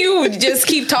can see you just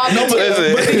keep talking. No, but to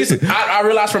the thing is, I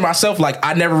realized for myself, like,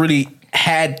 I never really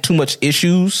had too much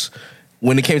issues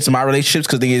when it came to my relationships,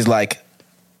 because the thing is, like,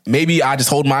 maybe I just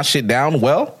hold my shit down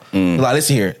well. Like,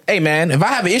 listen here, hey man, if I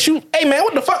have an issue, hey man,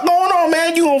 what the fuck going on,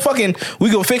 man? You gonna we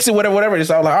gonna fix it, whatever. It's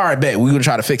all like, all right, bet we gonna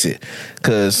try to fix it,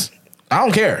 because I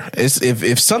don't care. It's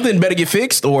if something better get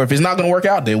fixed, or if it's not gonna work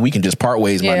out, then we can just part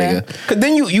ways, my Yeah. nigga. Cause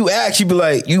then you ask, you be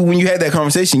like, when you had that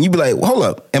conversation, you be like, well, hold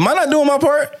up, am I not doing my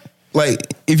part? Like,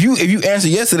 if you answer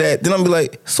yes to that, then I'm be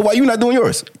like, so why you not doing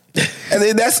yours? And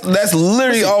then that's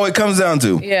literally all it comes down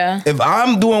to. Yeah. If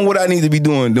I'm doing what I need to be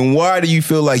doing, then why do you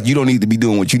feel like you don't need to be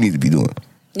doing what you need to be doing?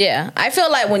 Yeah, I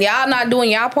feel like when y'all not doing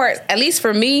y'all part, at least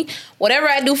for me, whatever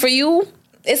I do for you,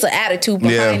 it's an attitude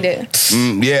behind it.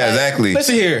 Yeah, exactly.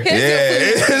 Listen here, Here's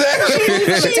your food. exactly.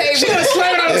 It's on the table. she gonna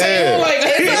slam it on the table like.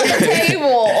 It's on the table,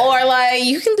 or like,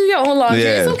 you can do your own laundry.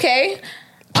 Yeah. It's okay.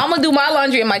 I'm gonna do my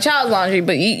laundry and my child's laundry,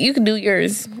 but you can do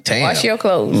yours. Damn. Wash your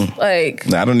clothes. Like,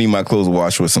 Nah, I don't need my clothes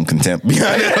washed with some contempt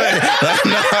behind it.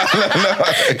 No.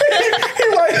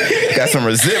 Got some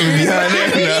resentment behind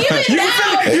it. No. even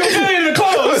now, You put it in the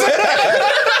clothes.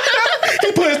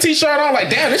 He put his t-shirt on like,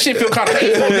 damn, this shit feel kind of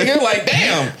hateful, nigga. Like,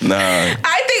 damn. Nah.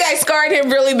 I think I scarred him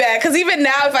really bad because even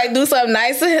now, if I do something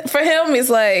nice for him, it's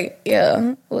like,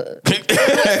 yeah, what's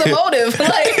the motive?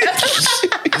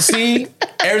 Like, See,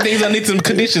 everything's underneath some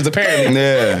conditions apparently.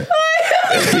 Yeah.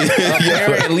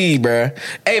 Apparently, bro.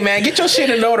 Hey man, get your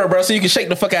shit in order, bro, so you can shake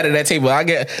the fuck out of that table. I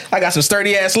got some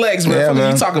sturdy ass legs, bro. What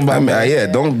are you talking about, man? Yeah,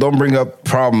 don't bring up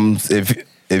problems if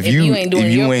you ain't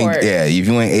doing your part. Yeah, if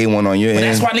you ain't A1 on your end.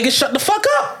 That's why niggas shut the fuck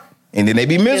up. And then they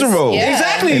be miserable. Yeah.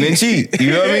 Exactly. And then cheat.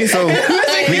 You know what I mean? So we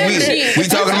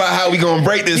talking about how we gonna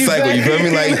break this cycle. You feel me?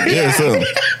 Like, yeah, so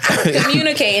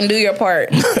communicate and do your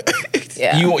part.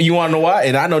 Yeah. You want to know why?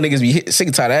 And I know niggas be sick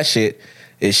and tired of that shit.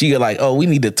 And she like, oh, we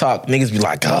need to talk. Niggas be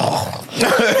like, oh.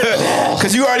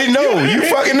 Cause you already know. You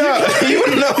fucking up.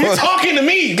 You know. You talking to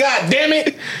me, god damn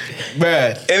it.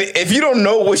 Bruh. And if you don't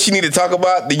know what she need to talk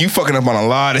about, then you fucking up on a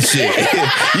lot of shit.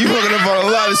 You fucking up on a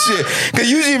lot of shit. Cause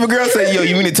usually if a girl say, yo,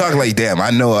 you need to talk, like, damn, I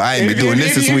know I ain't been doing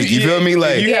this week. You feel me?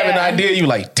 Like, if you have an idea, you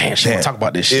like, damn, she want to talk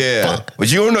about this shit. yeah. Fuck.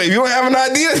 But you don't know. If you don't have an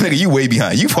idea, nigga, you way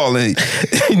behind. You falling.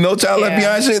 No child left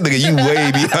behind shit, nigga, you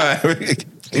way behind.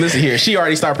 Listen here, she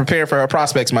already started preparing for her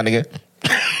prospects, my nigga.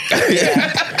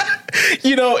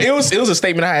 You know, it was a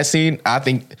statement I had seen. I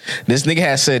think this nigga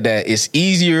had said that it's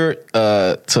easier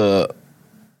to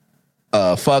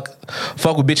fuck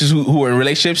with bitches who are in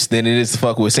relationships than it is to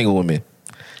fuck with single women.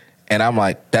 And I'm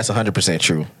like, that's 100%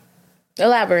 true.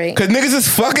 Elaborate. Cause niggas is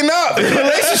fucking up in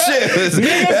relationships.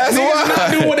 That's Niggas why.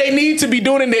 not doing what they need to be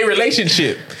doing in their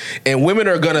relationship. And women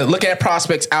are gonna look at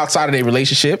prospects outside of their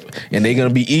relationship, and they're gonna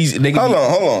be easy. Hold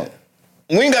on.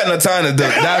 We ain't got no time to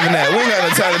dive in that. We ain't got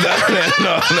no time to dive in that.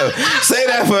 No. Say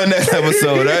that for the next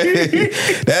episode, right?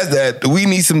 That's that. We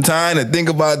need some time to think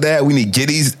about that. We need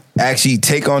Giddy's actually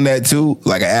take on that too,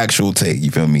 like an actual take. You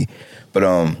feel me? But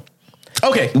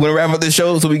Okay. You want to wrap up this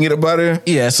show so we can get up out of here?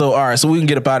 Yeah, so all right, so we can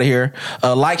get up out of here.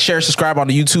 Like, share, subscribe on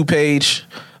the YouTube page,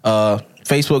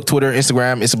 Facebook, Twitter,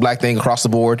 Instagram. It's a black thing across the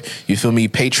board. You feel me?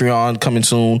 Patreon coming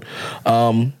soon.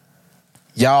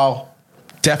 Y'all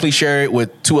definitely share it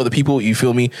with 2 other people. You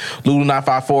feel me?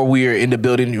 Lulu954, we are in the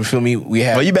building. You feel me? We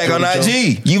have. Oh, you back on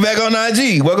IG? You back on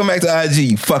IG? Welcome back to IG,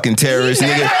 you fucking terrorist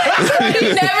nigga.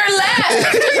 He never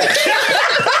left.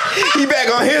 He back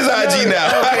on his IG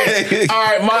now. Okay. All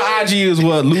right, my IG is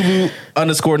what?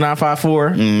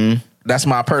 Lulu_954. Mm-hmm. That's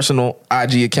my personal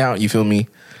IG account. You feel me?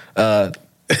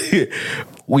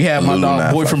 We have my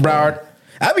dog, Boy from Broward.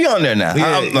 I be on there now.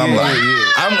 I'm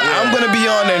gonna be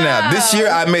on there now. This year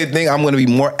I may think I'm gonna be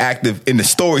more active in the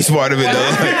stories part of it though.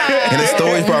 In the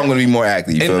stories part, I'm gonna be more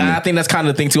active. You feel And me? I think that's kind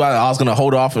of the thing too. I was gonna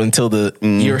hold off until the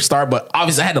year start, but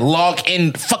obviously I had to log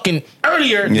in fucking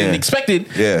earlier than expected.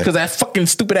 Yeah. Because that fucking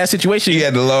stupid ass situation. You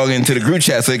had to log into the group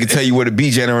chat so they could tell you where to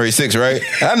be January 6th, right?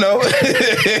 I know.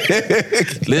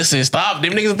 Listen, stop.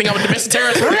 Them niggas think I'm a domestic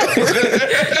terrorist for real.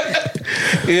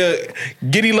 Yeah,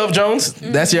 Giddy Love Jones.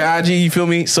 That's your IG. You feel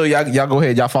me? So y'all go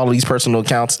ahead. Y'all follow these personal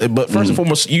accounts. But first and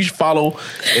foremost, you should follow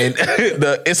and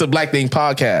the It's a Black Thing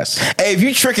podcast. Hey, if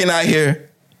you tricking out here,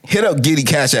 hit up Giddy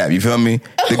Cash App. You feel me?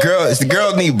 The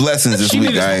girl need blessings this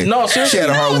week. No, seriously. She had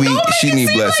a hard week. She need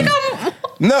blessings.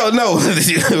 No. No, guys.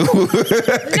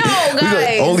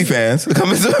 OnlyFans.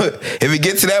 Coming soon. If it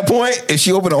gets to that point, if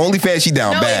she open an OnlyFans, she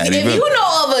down No, bad. if you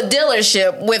know of a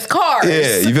dealership with cars.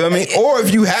 Yeah, you feel me? Or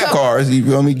if you have cars, you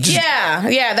feel me? Just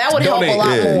Yeah, that would help a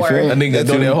lot you more. feel me? A nigga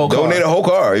donate a whole car. Donate a whole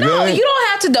car. You feel No, me? you don't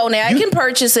have to donate. I can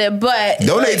purchase it, but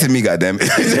Donate to me, goddammit.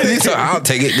 So I'll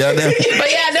take it, goddamn.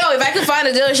 But yeah, no, if I could find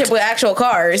a dealership with actual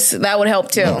cars, that would help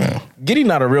too. Giddy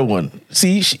not a real one.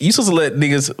 See, you supposed to let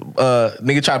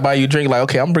nigga try to buy you a drink. Like,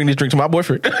 okay, I'm gonna bring this drink to my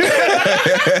boyfriend. That's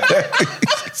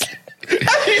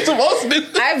what you supposed to do.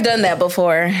 I've done that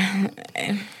before.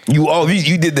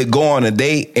 You did the go on a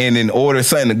date and then order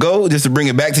something to go just to bring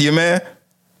it back to your man?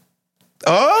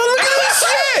 Oh, look at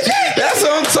this shit. That's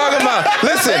what I'm talking about.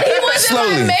 Listen, But he wasn't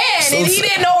slowly. my man, and he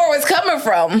didn't know where it was coming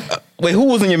from. Wait, who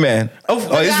wasn't your man? The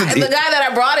guy that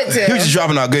I brought it to. He was just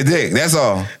dropping out good dick. That's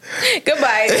all.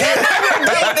 Goodbye.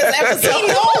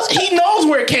 He knows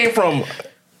where it came from.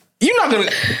 You're not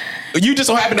gonna. You just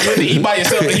so happen to eat by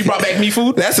yourself and you brought back me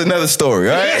food. That's another story,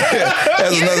 right?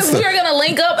 That's another Because we story. were gonna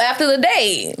link up after the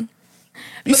date.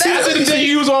 You see, that's the thing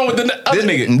you was on with the other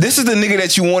nigga. This is the nigga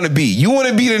that you want to be. You want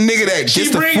to be the nigga that She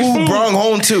gets the brings food food. brought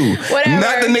home to. Whatever.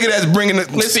 Not the nigga that's bringing the.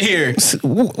 Listen here.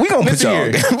 We gonna put Listen y'all.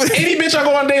 here. Any bitch I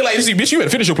go on a date like, see, bitch, you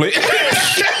better finish your plate. Yo,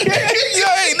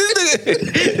 hey, this nigga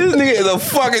This nigga is a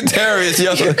fucking terrorist,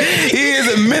 yo. He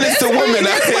is a menace to women.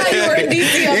 That's why you were in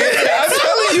DC. I'm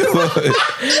telling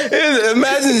you.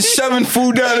 Imagine shoving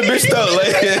food down a bitch throat.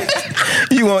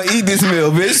 Like, you gonna eat this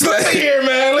meal, bitch. Like, Listen here,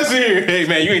 man. Listen here. Hey,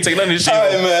 man, you ain't take none of this shit. all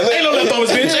right, man. Ain't no leftovers,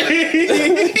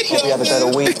 bitch. You have a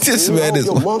better week. This man is.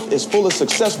 Your month is full of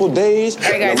successful days. All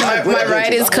right, guys, my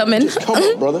ride is coming. Come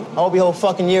on, brother. I hope your whole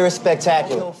fucking year is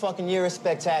spectacular. Your whole fucking year is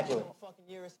spectacular. Fucking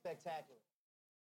year is spectacular.